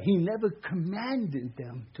 He never commanded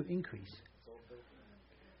them to increase.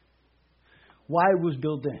 Why it was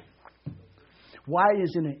built in? Why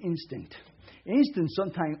is it an instinct? Instinct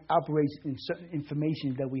sometimes operates in certain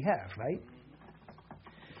information that we have, right?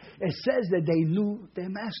 It says that they knew their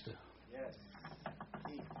master. Yes.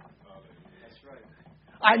 That's right.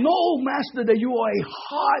 I know, master, that you are a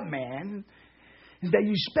hard man, and that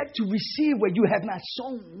you expect to receive what you have not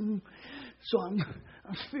sown. So I'm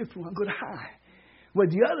fearful. I'm going to hide. Where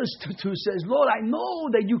the other two says, Lord, I know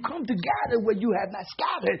that you come to gather where you have not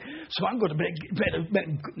scattered. So I'm going to better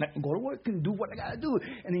go to work and do what I got to do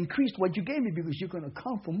and increase what you gave me because you're going to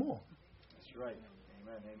come for more. That's right.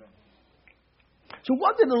 Amen. Amen. So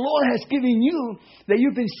what did the Lord has given you that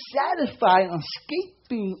you've been satisfied on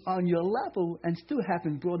escaping on your level and still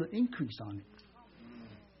haven't brought an increase on it?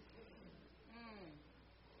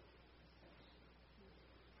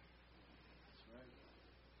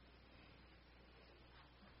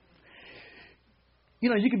 You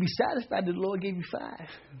know, you can be satisfied that the Lord gave you 5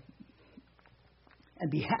 and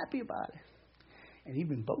be happy about it and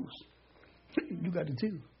even boast. You got to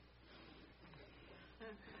do.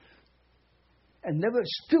 And never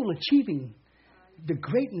still achieving the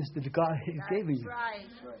greatness that God has given you. Right.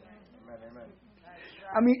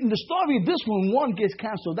 I mean, in the story of this one gets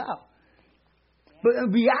canceled out. But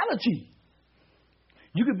in reality,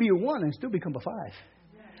 you could be a 1 and still become a 5.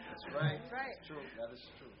 That's right. That's right. True. That is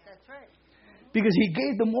true. That's right. Because he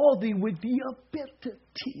gave them all with the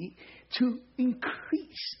ability to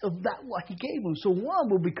increase of that what he gave them. So 1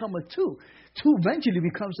 will become a 2. 2 eventually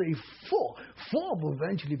becomes a 4. 4 will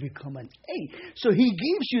eventually become an 8. So he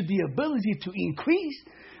gives you the ability to increase,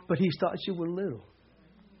 but he starts you with little.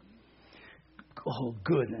 Oh,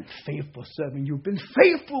 good and faithful servant. You've been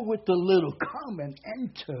faithful with the little. Come and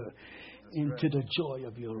enter into the joy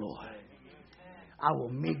of your Lord. I will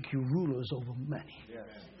make you rulers over many.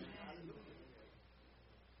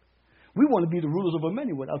 We want to be the rulers over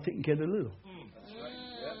many without taking care of the little.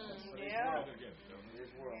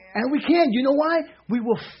 And we can't. You know why? We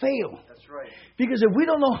will fail. That's right. Because if we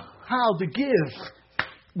don't know how to give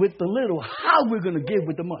with the little, how we're going to give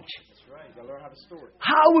with the much? Learn how to store it.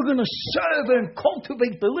 How we're going to serve and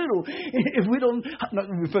cultivate the little if we don't, no,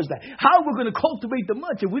 first that. How we're going to cultivate the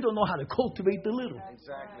much if we don't know how to cultivate the little.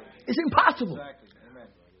 Exactly. It's impossible. Exactly. Amen.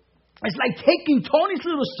 It's like taking Tony's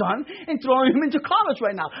little son and throwing him into college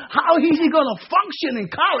right now. How is he going to function in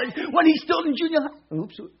college when he's still in junior high?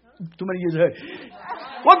 Oops, too many years ahead.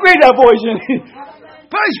 What grade that boy's in?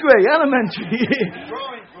 First grade, elementary.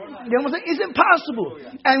 You know what I'm saying? It's impossible.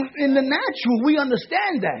 And in the natural, we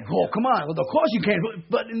understand that. Oh, come on. Well, of course you can't.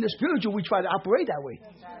 But in the spiritual, we try to operate that way.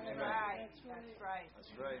 That's right. That's right.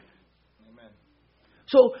 That's right. Amen.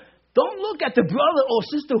 So don't look at the brother or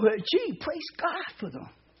sister who achieved. Praise God for them.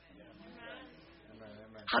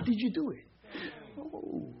 How did you do it?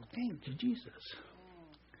 Oh, thank you, Jesus.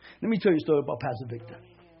 Let me tell you a story about Pastor Victor.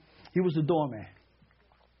 He was a doorman.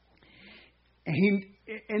 And he,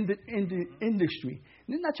 in the industry,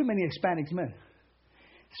 there's not too many Hispanic men,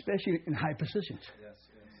 especially in high positions. Yes.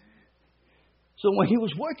 So when he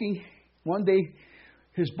was working, one day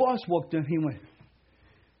his boss walked in. He went,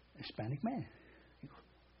 Hispanic man. He goes,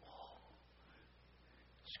 oh,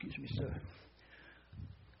 excuse me, sir.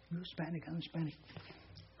 You're Hispanic, I'm Hispanic.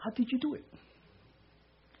 How did you do it?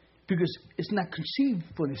 Because it's not conceived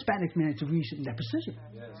for an Hispanic man to reach in that position.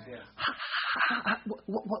 Yes.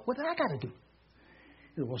 What did I got to do?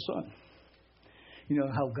 He said, well, son, you know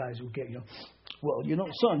how guys will get, well,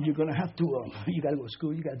 son, you're going to have to, you got to go to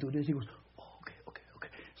school, you got to do this. He goes, oh, okay.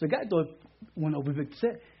 So the guy thought, went over Victor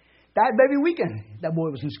said, that very weekend, that boy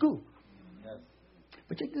was in school. Yes.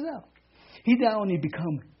 But check this out. He not only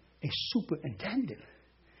become a superintendent,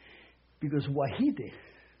 because what he did,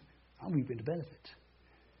 I'm reaping the benefits.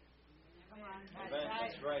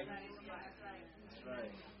 That's right.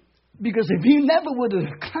 Because if he never would have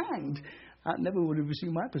declined, I never would have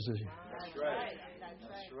received my position. That's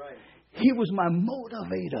right. He was my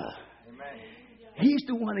motivator. Amen. He's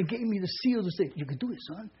the one that gave me the seal to say, you can do it,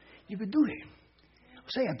 son. You can do it.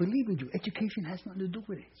 Say, I believe in you. Education has nothing to do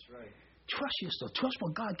with it. That's right. Trust yourself. Trust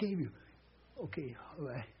what God gave you. Okay, all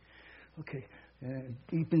right. Okay.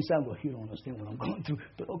 Deep inside, well, you don't understand what I'm going through.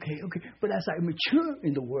 But okay. But as I mature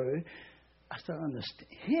in the Word, I start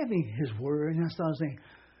hearing His Word, and I start saying,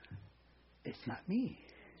 it's not me.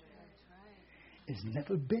 It's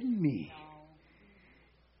never been me.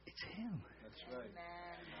 It's Him. That's right.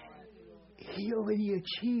 He already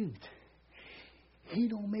achieved. He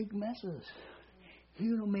don't make messes. He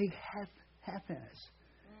don't make half-ass.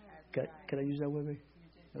 Can I use that word?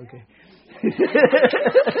 Okay.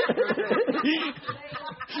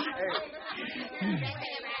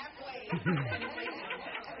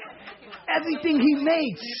 Everything he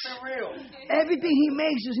makes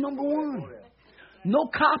is number one. No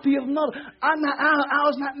copy of another.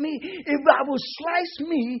 Ours not me. If I will slice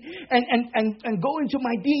me and go into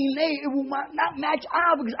my DNA, it will not match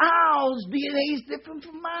ours, because ours DNA is different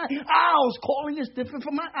from mine. Ours calling is different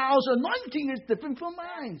from mine. Ours anointing is different from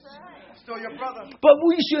mine. Still your brother. But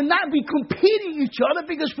we should not be competing each other,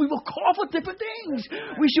 because we will call for different things.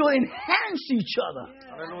 We should enhance each other.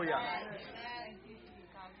 Hallelujah.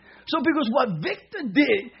 So because what Victor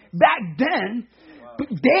did back then,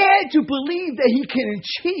 dared to believe that he can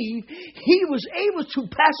achieve, he was able to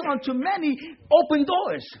pass on to many open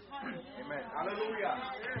doors. Amen. Hallelujah.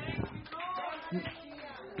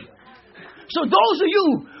 So those of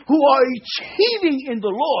you who are achieving in the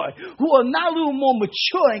Lord, who are now a little more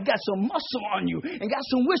mature and got some muscle on you and got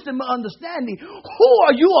some wisdom and understanding, who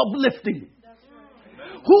are you uplifting?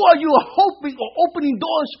 Who are you hoping or opening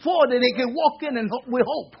doors for that they can walk in and with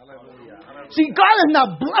hope? Hallelujah. See, God is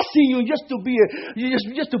not blessing you just to be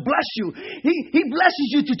just to bless you. He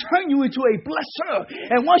blesses you to turn you into a blesser.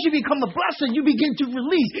 And once you become a blesser, you begin to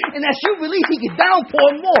release. And as you release, He can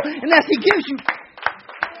downpour more. And as He gives you.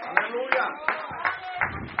 Hallelujah.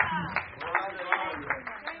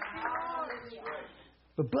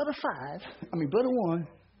 But brother one,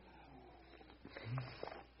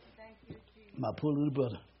 my poor little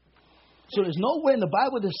brother. So there's nowhere in the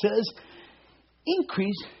Bible that says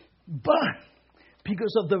increase, but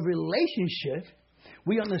because of the relationship,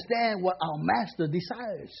 we understand what our master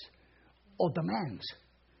desires or demands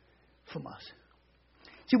from us.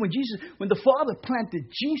 See, when the Father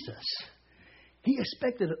planted Jesus, He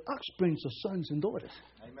expected an offspring of sons and daughters.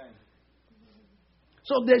 Amen.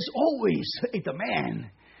 So there's always a demand,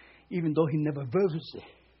 even though He never verbs it.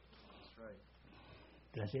 That's right.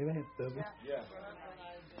 Did I say it right? Verbal? Yeah.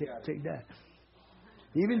 Take that.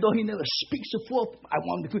 Even though He never speaks it forth, I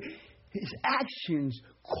want Him to. His actions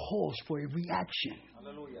calls for a reaction.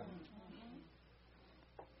 Hallelujah.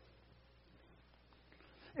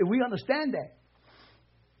 If we understand that,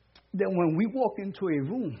 then when we walk into a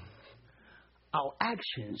room, our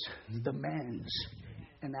actions demands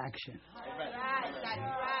an action. Amen. That's right.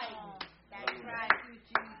 That's right.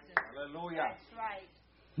 Hallelujah. That's right.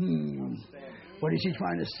 What is He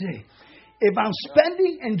trying to say? If I'm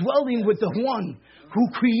spending and dwelling with the one who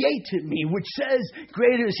created me, which says,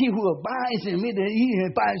 greater is He who abides in me than he who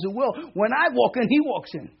abides in the world. When I walk in, He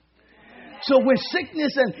walks in. So when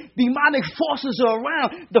sickness and demonic forces are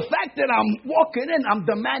around, the fact that I'm walking in, I'm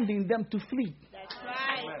demanding them to flee. That's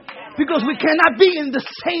right. Because we cannot be in the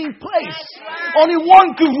same place. Only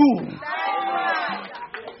one can rule. That's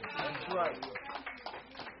right.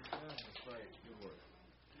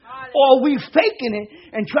 Or we faking it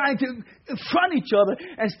and trying to front each other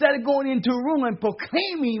instead of going into a room and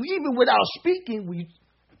proclaiming, even without speaking, we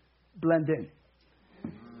blend in.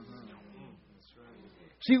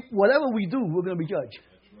 See, whatever we do, we're going to be judged.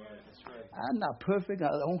 That's right. I'm not perfect. I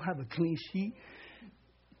don't have a clean sheet.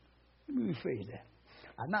 Let me rephrase that.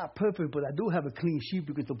 I'm not perfect, but I do have a clean sheet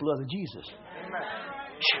because of the blood of Jesus. Amen.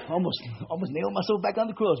 Almost nailed myself back on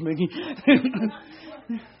the cross, Mickey.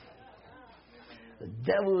 The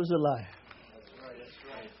devil is a liar.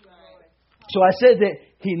 So I said that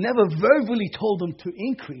He never verbally told them to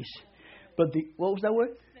increase, but what was that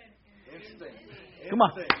word? Instinct. Come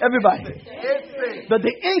on, everybody. Instinct. But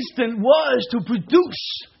the instant was to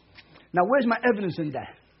produce. Now, where's my evidence in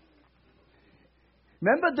that?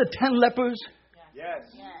 Remember the 10 lepers? Yes.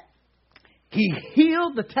 He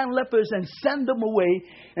healed the 10 lepers and sent them away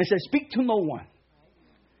and said, speak to no one.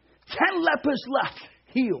 10 lepers left,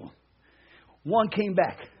 healed. One came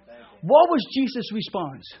back. What was Jesus'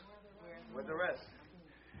 response? With the rest.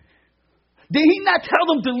 Did He not tell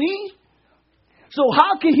them to leave? So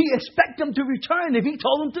how can He expect them to return if He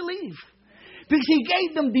told them to leave? Because He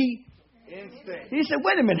gave them the Instinct. He said,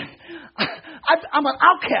 wait a minute. I'm an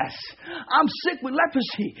outcast. I'm sick with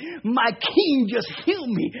leprosy. My king just healed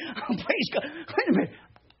me. Praise God. Wait a minute.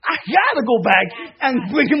 I got to go back and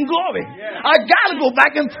bring Him glory. I got to go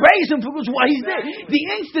back and praise Him for what He's did. The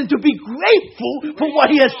instant to be grateful for what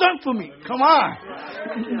He has done for me. Come on.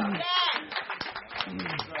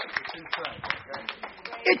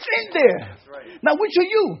 It's in there. Now, which are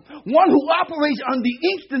you? One who operates on the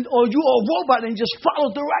instant, or you are a robot and just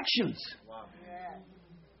follow directions?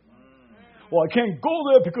 Well, I can't go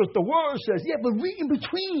there because the word says, yeah, but read in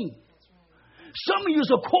between. Some of you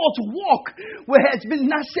are called to walk where has been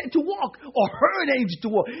not said to walk or heard angels to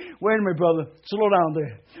walk. Wait a minute, brother. Slow down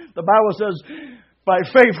there. The Bible says, by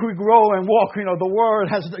faith we grow and walk. You know, the word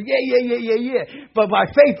has, yeah. But by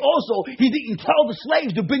faith also, He didn't tell the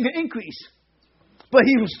slaves to bring an increase. But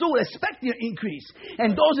He was still expecting an increase.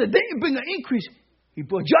 And those that didn't bring an increase, He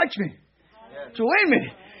brought judgment. So wait a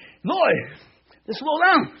minute. Lord, let's slow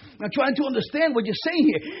down. I'm trying to understand what you're saying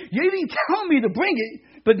here. You didn't tell me to bring it,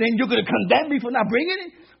 but then you're going to condemn me for not bringing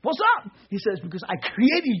it? What's up? He says, because I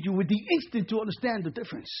created you with the instinct to understand the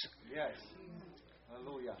difference. Yes.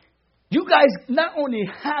 Hallelujah. You guys not only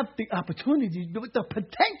have the opportunity, but the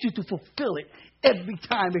potential to fulfill it every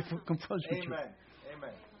time it confronts with you. Amen.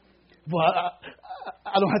 Well,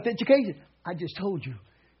 I don't have the education. I just told you,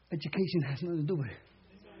 education has nothing to do with it.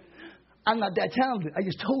 I'm not that talented. I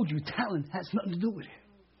just told you, talent has nothing to do with it.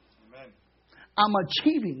 Amen. I'm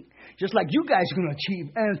achieving, just like you guys are going to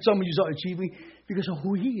achieve, and some of you are achieving because of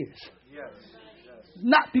who He is. Yes.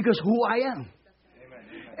 Not because who I am. Amen.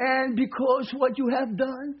 And because what you have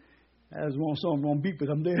done, that's wrong song, wrong beat, but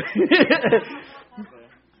I'm there.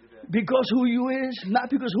 Because who you is, not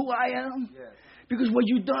because who I am. Yes. Because what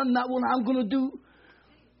you've done, not what I'm going to do.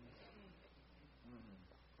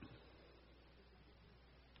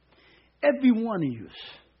 Every one of you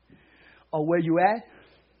are where you at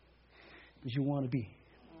because you want to be.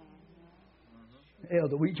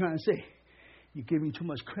 Elder, what are you trying to say? You're giving too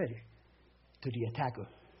much credit to the attacker.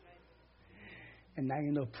 And not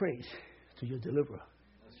enough praise to your deliverer.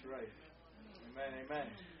 That's right. Amen, amen.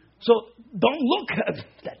 So don't look at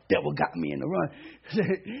that devil got me in the run.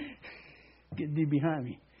 Get thee behind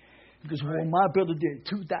me. Because what my brother did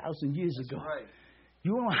 2,000 years ago, Right.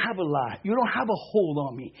 you don't have a lie. You don't have a hold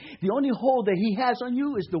on me. The only hold that he has on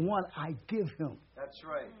you is the one I give him. That's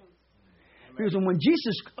right. Because when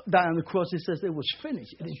Jesus died on the cross, it says it was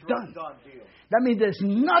finished. It is done. Done deal. That means there's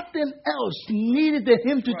nothing else needed than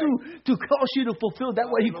him to do to cause you to fulfill that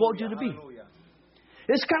what he called you to be. Hallelujah.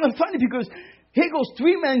 It's kind of funny because here goes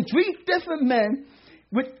three different men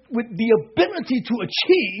with the ability to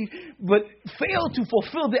achieve, but failed to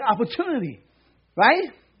fulfill the opportunity.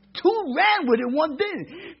 Right? Two ran with it, one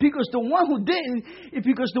didn't. Because the one who didn't is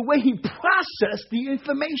because the way he processed the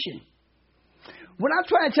information. What I'm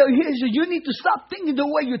trying to tell you here is that you need to stop thinking the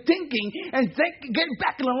way you're thinking and get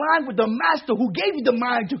back in line with the master who gave you the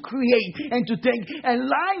mind to create and to think and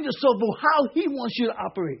line yourself with how he wants you to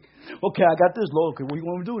operate. Okay, I got this, Lord. Okay, what do you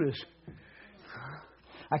want me to do this?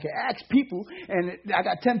 I can ask people, and I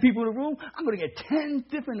got 10 people in the room. I'm going to get 10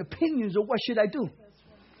 different opinions of what should I do.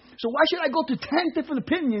 So why should I go to 10 different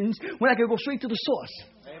opinions when I can go straight to the source?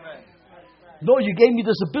 Amen. Lord, you gave me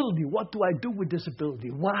this ability. What do I do with this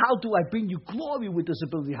ability? How do I bring you glory with this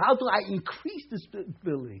ability? How do I increase this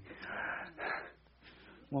ability?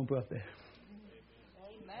 One breath there.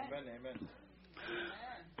 Amen, amen.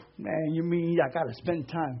 Man, you mean I got to spend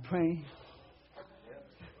time praying?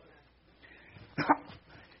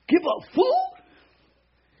 Give up food?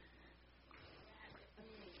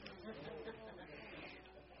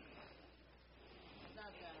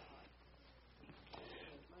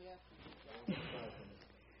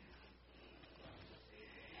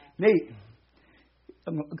 Nate,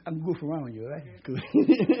 I'm goofing around with you, right? Good.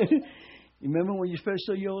 You remember when you first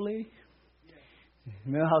saw your old lady?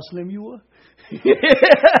 Remember how slim you were?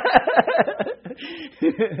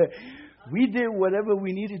 We did whatever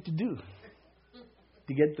we needed to do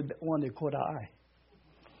to get the one that caught our eye.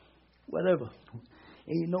 Whatever.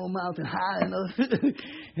 Ain't no mountain high enough.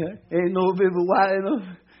 Ain't no river wide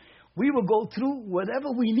enough. We will go through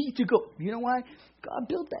whatever we need to go. You know why? God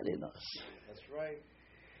built that in us. That's right.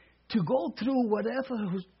 To go through whatever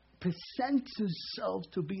presents itself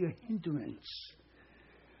to be a hindrance.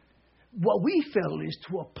 What we feel is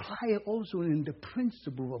to apply it also in the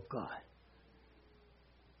principle of God.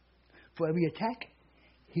 For every attack,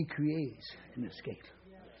 he creates an escape.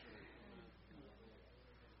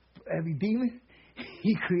 For every demon,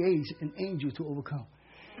 he creates an angel to overcome.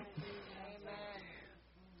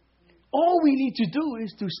 All we need to do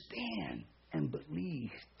is to stand and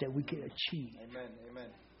believe that we can achieve. Amen, amen.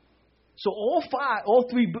 So all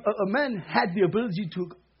three men had the ability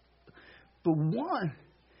to, but one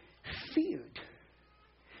feared.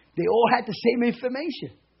 They all had the same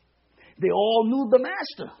information. They all knew the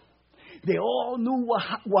master. They all knew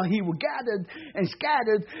what he would gathered and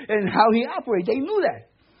scattered and how he operated. They knew that.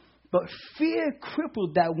 But fear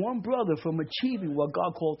crippled that one brother from achieving what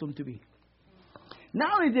God called him to be.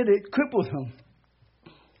 Not only did it cripple him,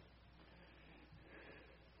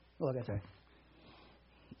 like I said,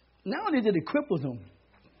 not only did it cripple him,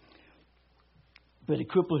 but it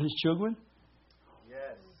crippled his children,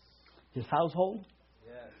 Yes. his household.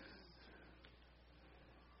 Yes.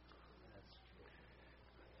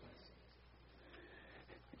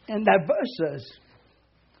 And that verse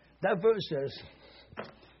says,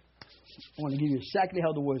 I want to give you exactly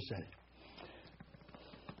how the word said it.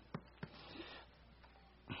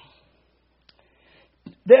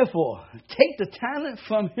 Therefore, take the talent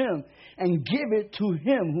from him and give it to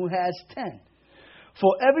him who has 10.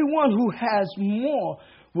 For everyone who has more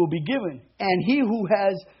will be given, and he who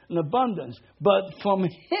has an abundance. But from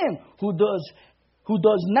him who does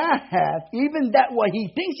not have, even that what he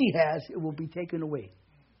thinks he has, it will be taken away.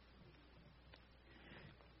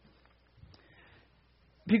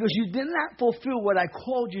 Because you did not fulfill what I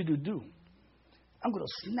called you to do, I'm going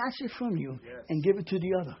to snatch it from you and give it to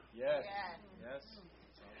the other. Yes. Yes.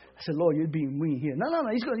 I said, Lord, you're being mean here. No.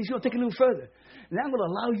 He's going to take it a little further. And I'm going to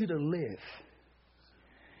allow you to live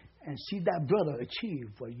and see that brother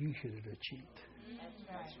achieve what you should have achieved.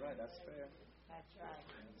 That's right. That's fair.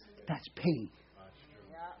 That's pain.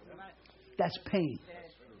 That's pain.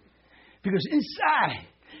 Because inside,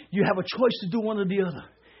 you have a choice to do one or the other.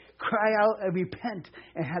 Cry out and repent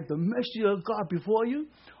and have the mercy of God before you,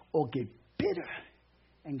 or get bitter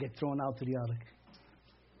and get thrown out to the other.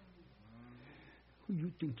 Who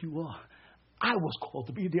you think you are? I was called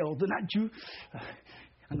to be the elder, not you.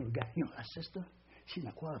 I know the guy, that sister, she's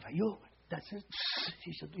not qualified. That sister,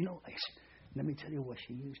 she said, let me tell you what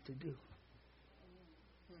she used to do.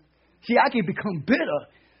 See, I can become bitter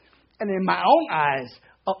and in my own eyes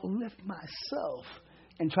uplift myself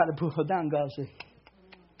and try to put her down. God said,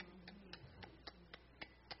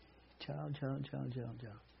 child.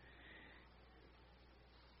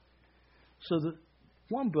 So the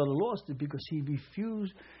one brother lost it because he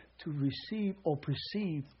refused to receive or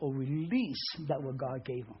perceive or release that what God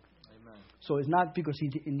gave him. Amen. So it's not because he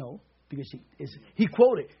didn't know, because he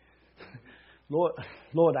quoted, Lord,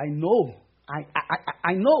 I know.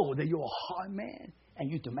 I know that you're a hard man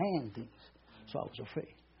and you demand things. So I was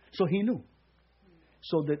afraid. So he knew.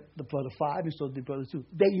 So that the brother 5 and so the brother 2,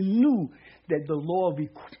 they knew that the law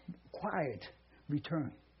required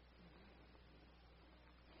return.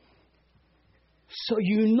 So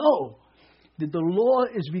you know that the law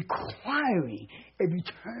is requiring a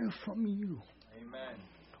return from you. Amen.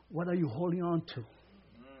 What are you holding on to?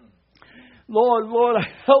 Lord,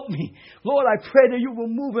 help me. Lord, I pray that you will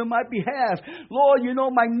move in my behalf. Lord, you know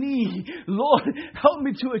my need. Lord, help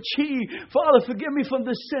me to achieve. Father, forgive me from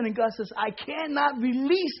this sin. And God says, I cannot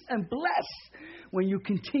release and bless when you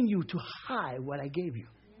continue to hide what I gave you.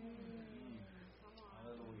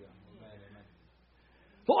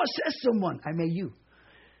 Lord says someone, I made you.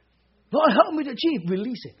 Lord, help me to achieve.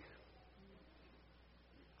 Release it.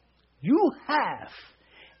 You have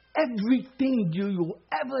everything you will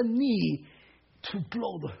ever need to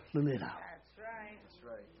blow the lid out. That's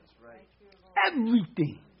right.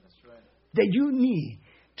 Everything that you need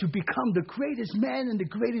to become the greatest man and the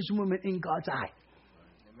greatest woman in God's eye.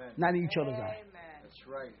 Amen. Not in each other's eye. That's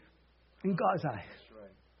right. In God's eye. That's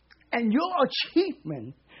right. And your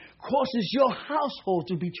achievement causes your household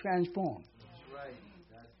to be transformed. That's right.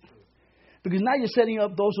 That's true. Because now you're setting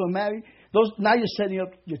up those who are married. Now you're setting up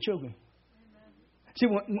your children. See,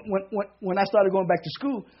 when I started going back to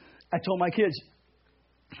school, I told my kids,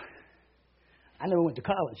 I never went to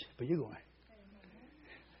college, but you're going.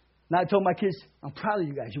 Now I told my kids, I'm proud of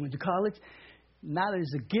you guys. You went to college. Now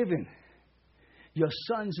there's a given. Your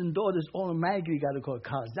sons and daughters automatically got to go to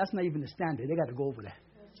college. That's not even the standard. They got to go over there.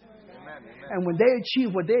 Amen. And when they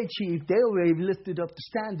achieve what they achieve, they already lifted up the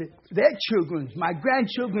standard. Their children, my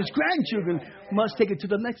grandchildren's grandchildren, must take it to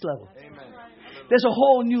the next level. Amen. There's a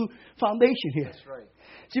whole new foundation here. That's right.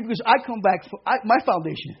 See, because I come back from my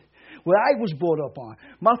foundation, where I was brought up on.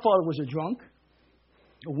 My father was a drunk,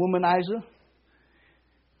 a womanizer.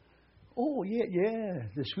 Oh, yeah,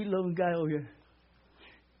 the sweet loving guy over here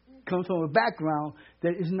comes from a background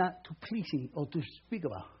that is not too pleasing or to speak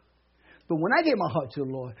about. But when I gave my heart to the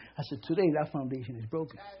Lord, I said, today that foundation is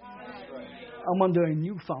broken. I'm under a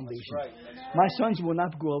new foundation. My sons will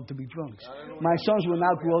not grow up to be drunks. My sons will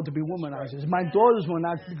not grow up to be womanizers. My daughters will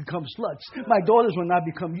not become sluts. My daughters will not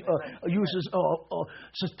become users or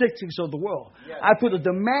statistics of the world. I put a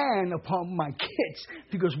demand upon my kids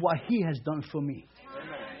because what he has done for me.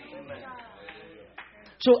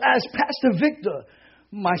 So as Pastor Victor,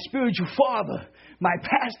 my spiritual father, my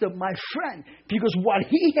pastor, my friend, because what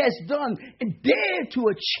he has done and dared to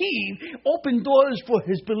achieve, open doors for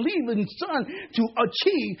his believing son to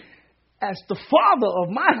achieve. As the father of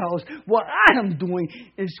my house, what I am doing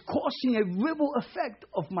is causing a ripple effect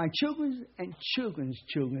of my children's and children's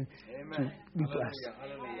children. Amen. To be blessed.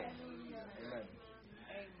 Hallelujah. Amen.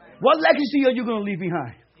 What legacy are you going to leave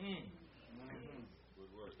behind?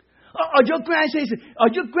 Or your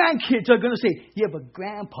grandkids are going to say, yeah, but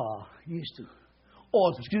grandpa used to.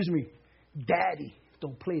 Or, excuse me, daddy,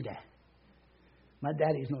 don't play that. My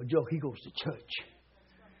daddy is no joke. He goes to church.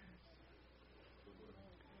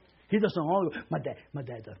 He doesn't only go, my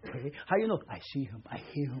dad does pray. How you know? I see him. I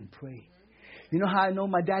hear him pray. You know how I know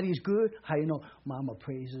my daddy is good? How you know mama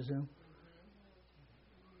praises him?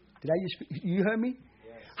 Did I just, you heard me?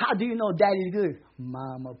 Yes. How do you know daddy is good?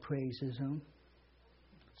 Mama praises him.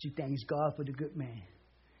 She thanks God for the good man.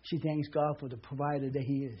 She thanks God for the provider that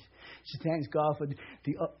he is. She thanks God for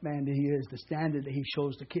the up man that he is, the standard that he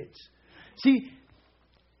shows the kids. See,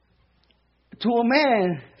 to a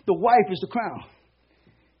man, the wife is the crown.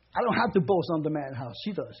 I don't have to boast on the man's house.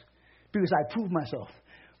 She does. Because I prove myself.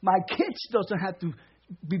 My kids doesn't have to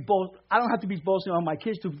be boast. I don't have to be boasting on my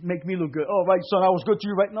kids to make me look good. Oh, right, son, I was good to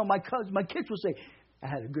you, right? No, my kids will say, I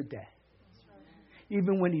had a good dad.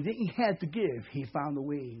 Even when he didn't have to give, he found a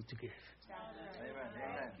way to give.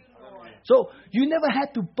 Amen. So you never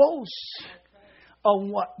had to boast on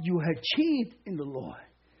what you had achieved in the Lord.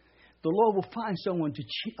 The Lord will find someone to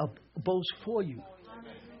boast for you.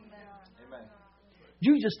 Amen.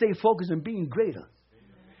 You just stay focused on being greater.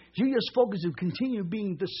 You just focus to continue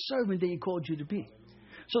being the servant that He called you to be.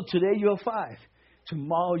 So today you're 5.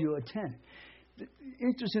 Tomorrow you're 10.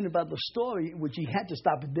 Interesting about the story, which He had to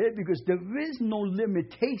stop it there because there is no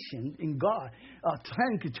limitation in God. A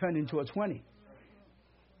 10 could turn into a 20.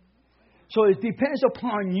 So it depends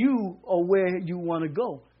upon you or where you want to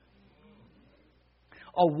go.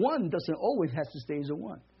 A 1 doesn't always have to stay as a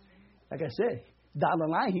 1. Like I said, down the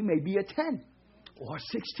line, he may be a 10 or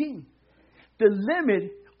 16. The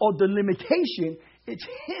limit or the limitation, it's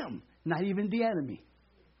him, not even the enemy.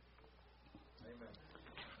 Amen.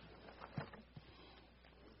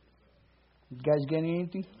 You guys getting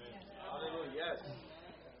anything? Hallelujah. Yes.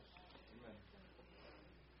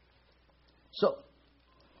 So,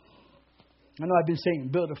 I know I've been saying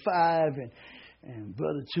brother 5 and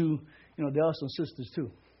brother 2. You know, there are some sisters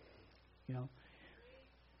too. You know.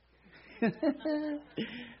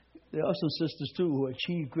 There are some sisters too who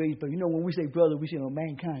achieve grace, but you know when we say brother, we say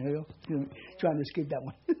mankind. You know, trying to escape that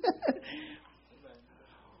one.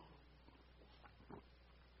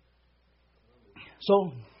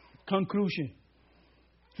 So, conclusion: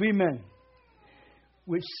 3 men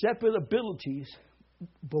with separate abilities,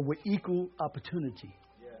 but with equal opportunity.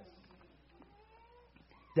 Yes.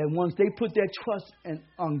 That once they put their trust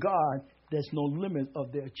on God, there's no limit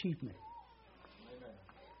of their achievement. Amen.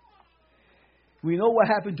 We know what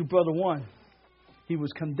happened to brother 1. He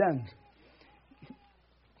was condemned.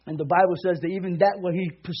 And the Bible says that even that what he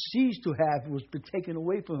perceived to have was taken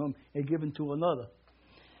away from him and given to another.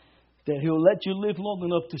 That He'll let you live long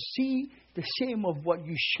enough to see the shame of what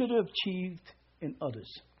you should have achieved in others.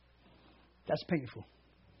 That's painful.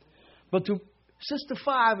 But to sister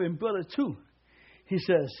 5 and brother 2, he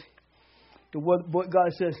says, what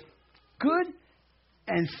God says, good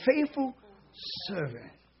and faithful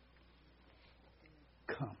servant.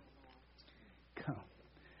 Come.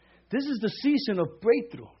 This is the season of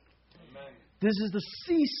breakthrough. Amen. This is the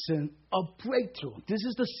season of breakthrough. This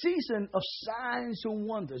is the season of signs and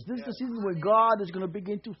wonders. This is the season where God is going to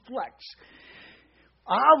begin to flex.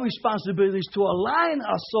 Our responsibility is to align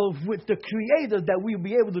ourselves with the Creator that we'll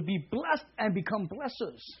be able to be blessed and become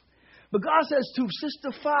blessers. But God says to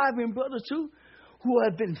sister 5 and brother 2, who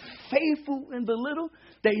have been faithful in the little,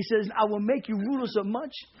 that He says, I will make you rulers of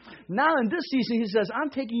much. Now in this season, He says,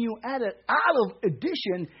 I'm taking you out of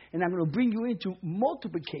addition, and I'm going to bring you into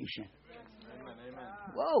multiplication. Amen. Amen.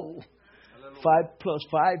 Whoa. 5 plus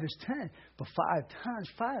 5 is 10. But 5 times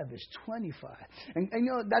 5 is 25. And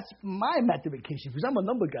you know, that's my multiplication because I'm a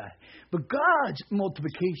number guy. But God's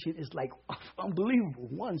multiplication is like unbelievable.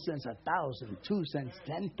 1 cents 1,000, 2 cents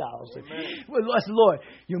 10,000. Well, Lord,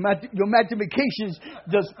 your multiplications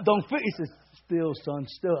just don't fit. He says, still, son,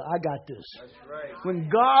 still, I got this. That's right. When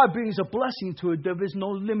God brings a blessing to it, there is no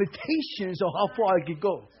limitations of how far it can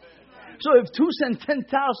go. So if 2 cents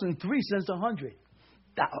 10,000, 3 cents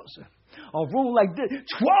 100,000. A room like this,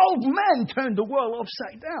 12 men turned the world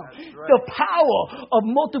upside down. Right. The power of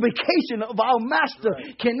multiplication of our Master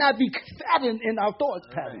cannot be fattened in our thoughts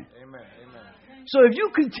pattern. Amen. Amen. So if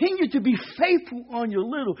you continue to be faithful on your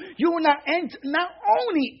little, you will not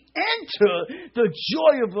only enter the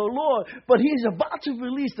joy of the Lord, but He is about to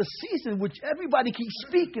release the season which everybody keeps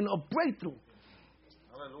speaking of breakthrough.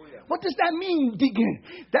 Hallelujah. What does that mean, Deacon?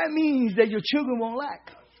 That means that your children won't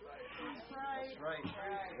lack. That's right.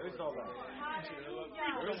 There is no lack.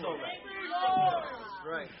 There is no lack. That's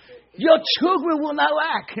right. Your children will not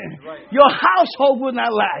lack. Right. Your household will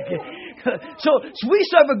not lack. So we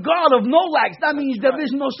serve a God of no lacks. That means there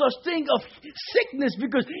is no such thing of sickness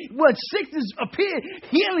because when sickness appeared,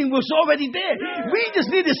 healing was already there. We just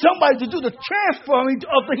needed somebody to do the transferring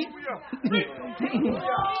of the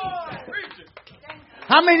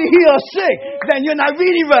How many here are sick? Then you're not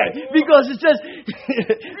reading right. Because it says,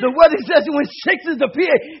 the word it says when sickness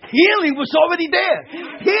appeared, healing was already there.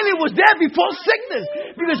 Healing was there before sickness.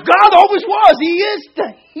 Because God always was. He is the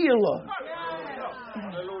healer.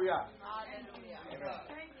 Hallelujah.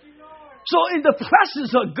 So in the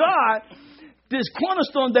presence of God, this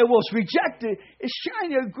cornerstone that was rejected is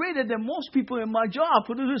shinier, greater than most people in my job.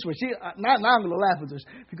 Put it this way. See, now I'm going to laugh at this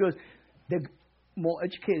because they're more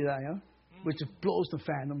educated than I am, which blows the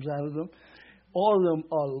fandoms out of them. All of them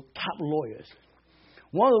are top lawyers.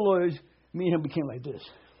 One of the lawyers, me and him became like this.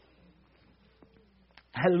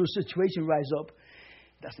 I had a little situation rise up.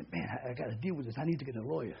 I said, man, I got to deal with this. I need to get a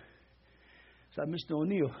lawyer. So I said, Mr.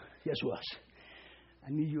 O'Neill, yes, Russ, I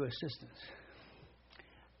need your assistance.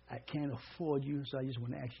 I can't afford you, so I just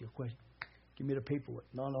want to ask you a question. Give me the paperwork.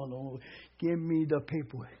 No. Give me the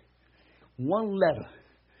paperwork. One letter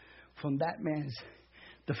from that man's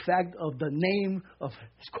The fact of the name of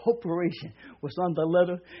his corporation was on the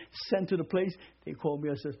letter sent to the place. They called me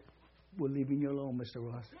and said, "We're leaving you alone, Mr.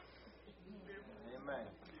 Ross." Amen.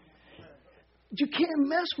 You can't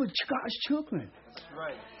mess with God's children. That's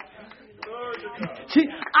right. See,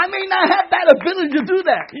 I may not have that ability to do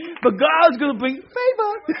that, but God's going to bring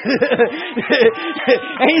favor.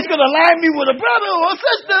 And he's going to line me with a brother or a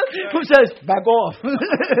sister who says, back off.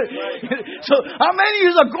 So how many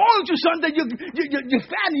of you are going through something you're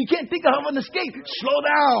fat and you can't think of an escape? Slow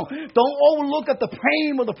down. Don't overlook at the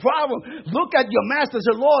pain or the problem. Look at your master and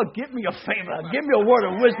say, "Lord, give me a favor. Give me a word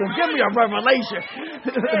of wisdom. Give me a revelation."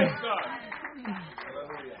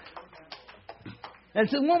 And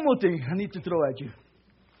so one more thing I need to throw at you.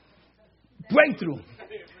 Breakthrough.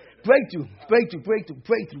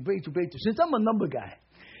 Since I'm a number guy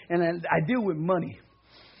and I deal with money,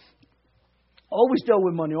 I always dealt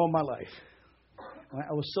with money all my life.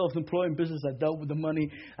 I was self-employed in business. I dealt with the money.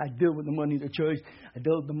 I deal with the money in the church. I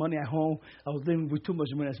dealt with the money at home. I was living with too much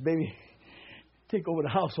money. I said, "Baby, take over the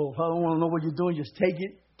household. I don't want to know what you're doing. Just take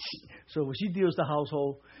it." So when she deals with the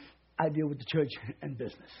household, I deal with the church and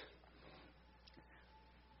business.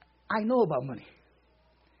 I know about money.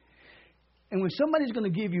 And when somebody's going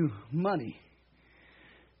to give you money,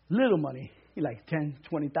 little money, like 10,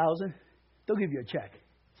 20,000, they'll give you a check.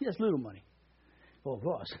 See, that's little money. Oh,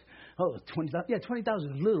 Ross. Oh, 20,000. Yeah,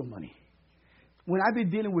 20,000 is little money. When I've been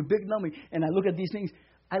dealing with big money and I look at these things,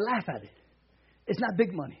 I laugh at it. It's not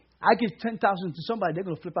big money. I give 10,000 to somebody, they're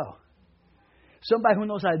going to flip out. Somebody who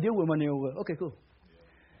knows how to deal with money, okay, cool.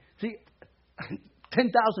 See,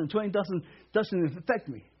 10,000, 20,000 doesn't affect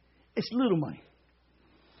me. It's little money.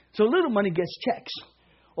 So little money gets checks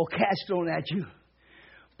or cash thrown at you.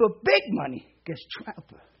 But big money gets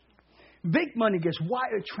transferred. Big money gets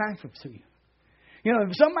wire transferred to you. You know,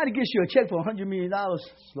 if somebody gives you a check for $100 million,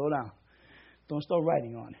 slow down. Don't start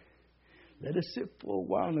writing on it. Let it sit for a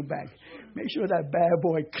while in the bank. Make sure that bad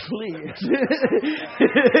boy clears.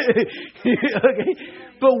 Okay?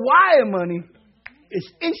 But wire money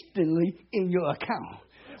is instantly in your account.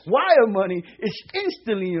 Wire money is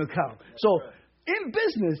instantly in your account. So in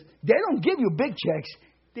business, they don't give you big checks.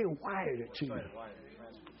 They wire it to you.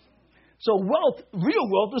 So wealth, real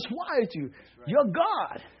wealth is wired to you. Your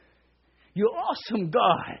God, your awesome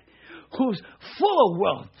God, who's full of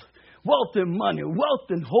wealth. Wealth and money, wealth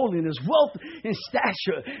and holiness, wealth and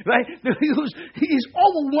stature, right? He's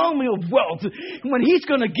overwhelming of wealth. When he's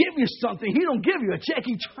going to give you something, he don't give you a check.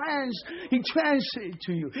 He transfers it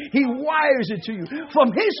to you. He wires it to you from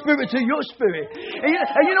his spirit to your spirit.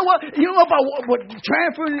 And you know what? You know about what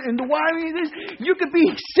transferring and the wiring is? You could be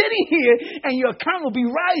sitting here and your account will be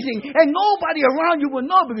rising and nobody around you will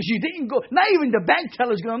know because you didn't go. Not even the bank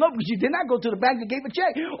teller is going to know because you did not go to the bank and gave a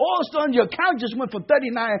check. All of a sudden your account just went from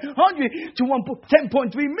 3,900 to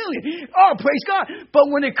 10.3 million. Oh, praise God. But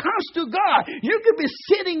when it comes to God, you could be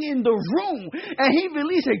sitting in the room and he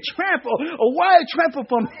released a wire transfer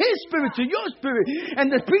from his spirit to your spirit. And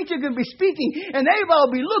the preacher can be speaking and everybody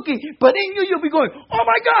will be looking. But in you, you'll be going, "Oh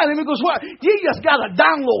my God." And he goes, "What? You just got a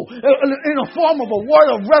download in the form of a word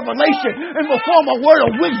of revelation, in the form of a word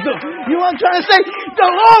of wisdom." You know what I'm trying to say? The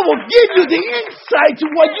Lord will give you the insight to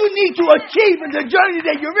what you need to achieve in the journey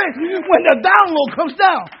that you're in when the download comes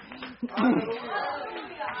down.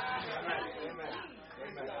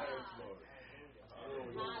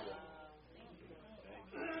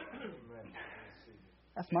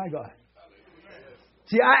 That's my God.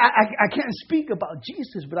 See, I can't speak about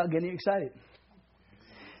Jesus without getting excited.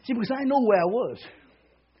 See, because I know where I was.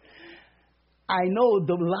 I know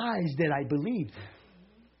the lies that I believed.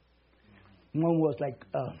 One was like,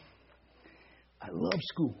 I love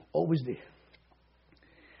school, always there.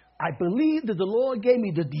 I believe that the Lord gave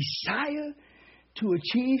me the desire to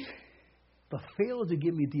achieve, but failed to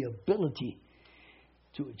give me the ability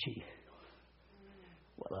to achieve.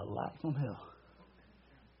 What a lot from hell.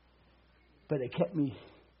 But it kept me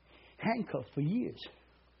handcuffed for years.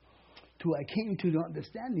 Till I came to the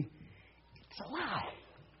understanding, it's a lie.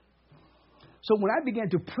 So when I began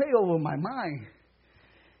to pray over my mind,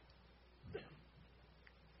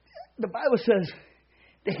 the Bible says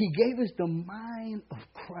that he gave us the mind of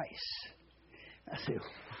Christ. I said,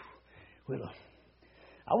 well,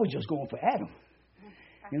 I was just going for Adam.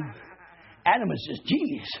 You know, Adam is just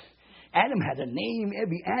genius. Adam had to name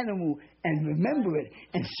every animal and remember it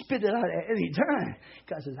and spit it out at any time.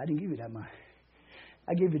 God says, I didn't give you that mind.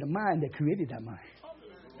 I gave you the mind that created that mind.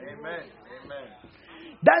 Amen. Amen.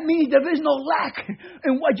 That means there is no lack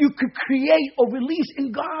in what you could create or release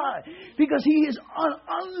in God, because he is an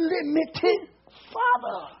unlimited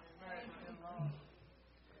Father.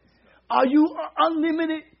 Are you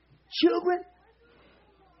unlimited children?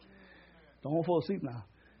 Don't fall asleep now.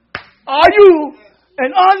 Are you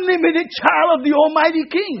an unlimited child of the Almighty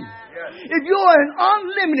King? If you're an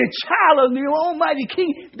unlimited child of the Almighty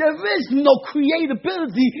King, there is no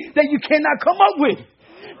creatability that you cannot come up with.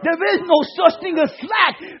 There is no such thing as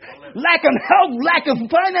lack of health, lack of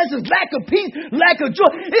finances, lack of peace, lack of joy.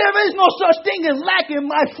 There is no such thing as lack in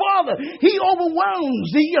my Father. He overwhelms.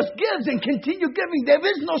 He just gives and continue giving. There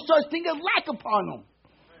is no such thing as lack upon him.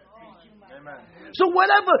 Amen. So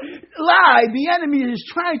whatever lie the enemy is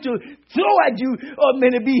trying to throw at you, or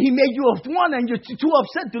maybe he made you a one and you're too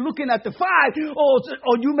upset to looking at the five,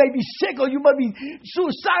 or you may be sick, or you might be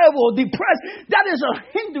suicidal or depressed. That is a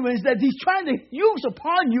hindrance that he's trying to use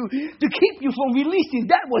upon you to keep you from releasing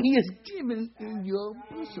that what he has given in your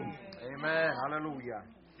bosom. Amen. Hallelujah.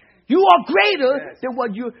 You are greater than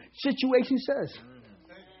what your situation says.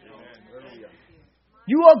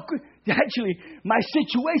 You are actually, my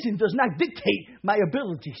situation does not dictate my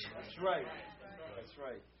abilities. That's right. That's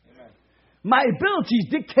right. Amen. My abilities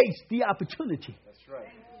dictates the opportunity. That's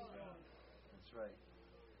right. That's right.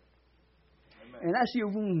 Amen. And I see a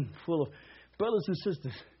room full of brothers and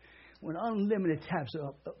sisters with unlimited taps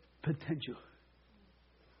of potential.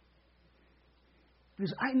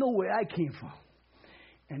 Because I know where I came from.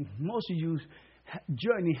 And most of you's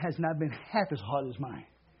journey has not been half as hard as mine.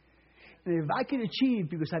 And if I can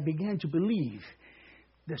achieve, because I began to believe,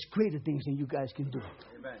 there's greater things than you guys can do.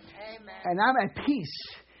 Amen. And I'm at peace.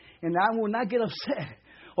 And I will not get upset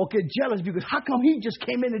or get jealous because how come he just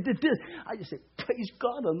came in and did this? I just say, praise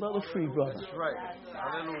God, another free brother. That's right.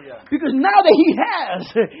 Hallelujah. Because now that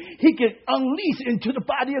he can unleash into the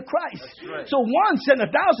body of Christ. That's right. So one sent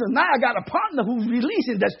 1,000. Now I got a partner who's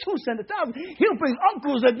releasing. That's 2 sent 1,000. He'll bring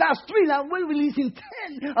uncles that now 3. Now we're releasing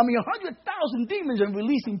 100,000 demons and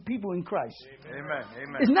releasing people in Christ. Amen.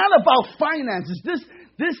 Amen. It's not about finances.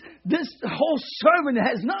 This whole sermon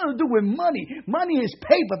has nothing to do with money. Money is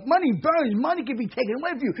paper. Money burns. Money can be taken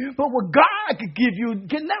away from you. But what God could give you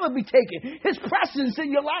can never be taken. His presence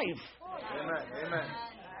in your life. Amen. Amen.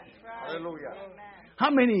 Hallelujah.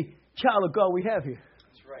 How many child of God we have here?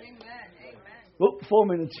 That's right. Well, 4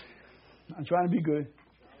 minutes. I'm trying to be good.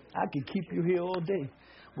 I can keep you here all day.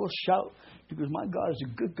 We'll shout because my God is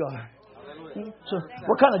a good God. Hallelujah. So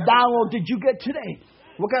what kind of download did you get today?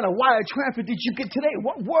 What kind of wire transfer did you get today?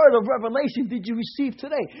 What word of revelation did you receive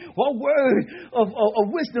today? What word of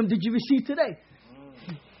wisdom did you receive today?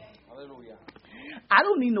 Hallelujah. I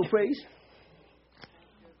don't need no praise.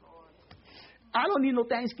 I don't need no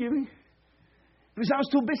thanksgiving. Because I'm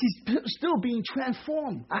still busy still being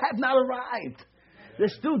transformed. I have not arrived.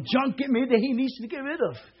 There's still junk in me that he needs to get rid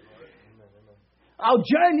of. Our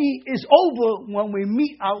journey is over when we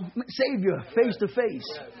meet our Savior face to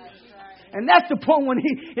face. And that's the point when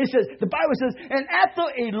the Bible says, and after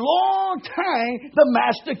a long time, the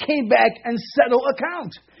master came back and settled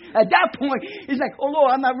accounts. At that point, he's like, oh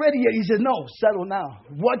Lord, I'm not ready yet. He says, no, settle now.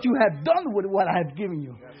 What you have done with what I have given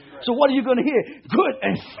you. So what are you going to hear? Good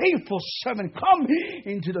and faithful servant, come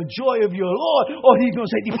into the joy of your Lord. Or he's going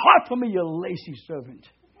to say, depart from me, you lazy servant.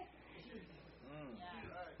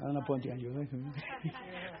 I'm not pointing at you. Right?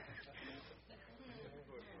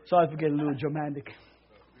 Sorry for getting a little dramatic.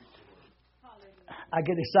 I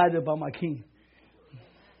get excited about my King.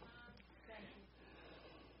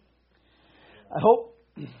 I hope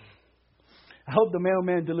the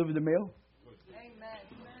mailman delivered the mail.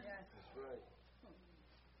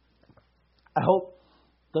 I hope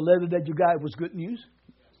the letter that you got was good news.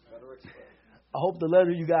 I hope the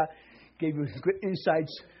letter you got gave you good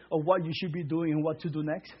insights of what you should be doing and what to do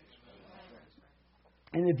next.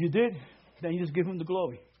 And if you did, then you just give him the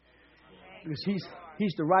glory. Because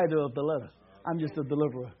he's the writer of the letter. I'm just the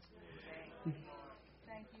deliverer.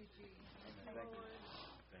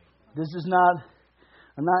 This is not,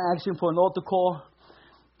 I'm not asking for an altar call.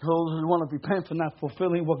 Those who want to repent for not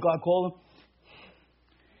fulfilling what God called them.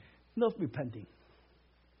 Not repenting.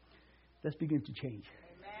 Let's begin to change.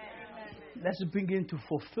 Let's begin to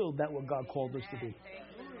fulfill that what God called us to be.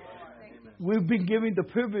 We've been given the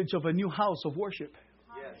privilege of a new house of worship.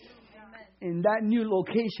 In that new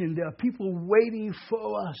location, there are people waiting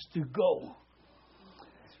for us to go.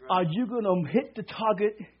 Are you going to hit the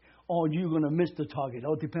target or are you going to miss the target? It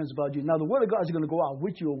all depends about you. Now, the Word of God is going to go out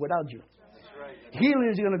with you or without you. Healing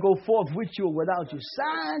is going to go forth with you or without you.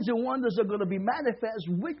 Signs and wonders are going to be manifest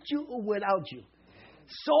with you or without you.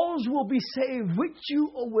 Souls will be saved with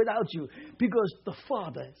you or without you because the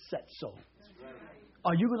Father said so.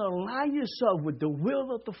 Are you going to align yourself with the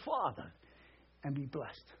will of the Father and be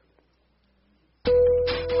blessed?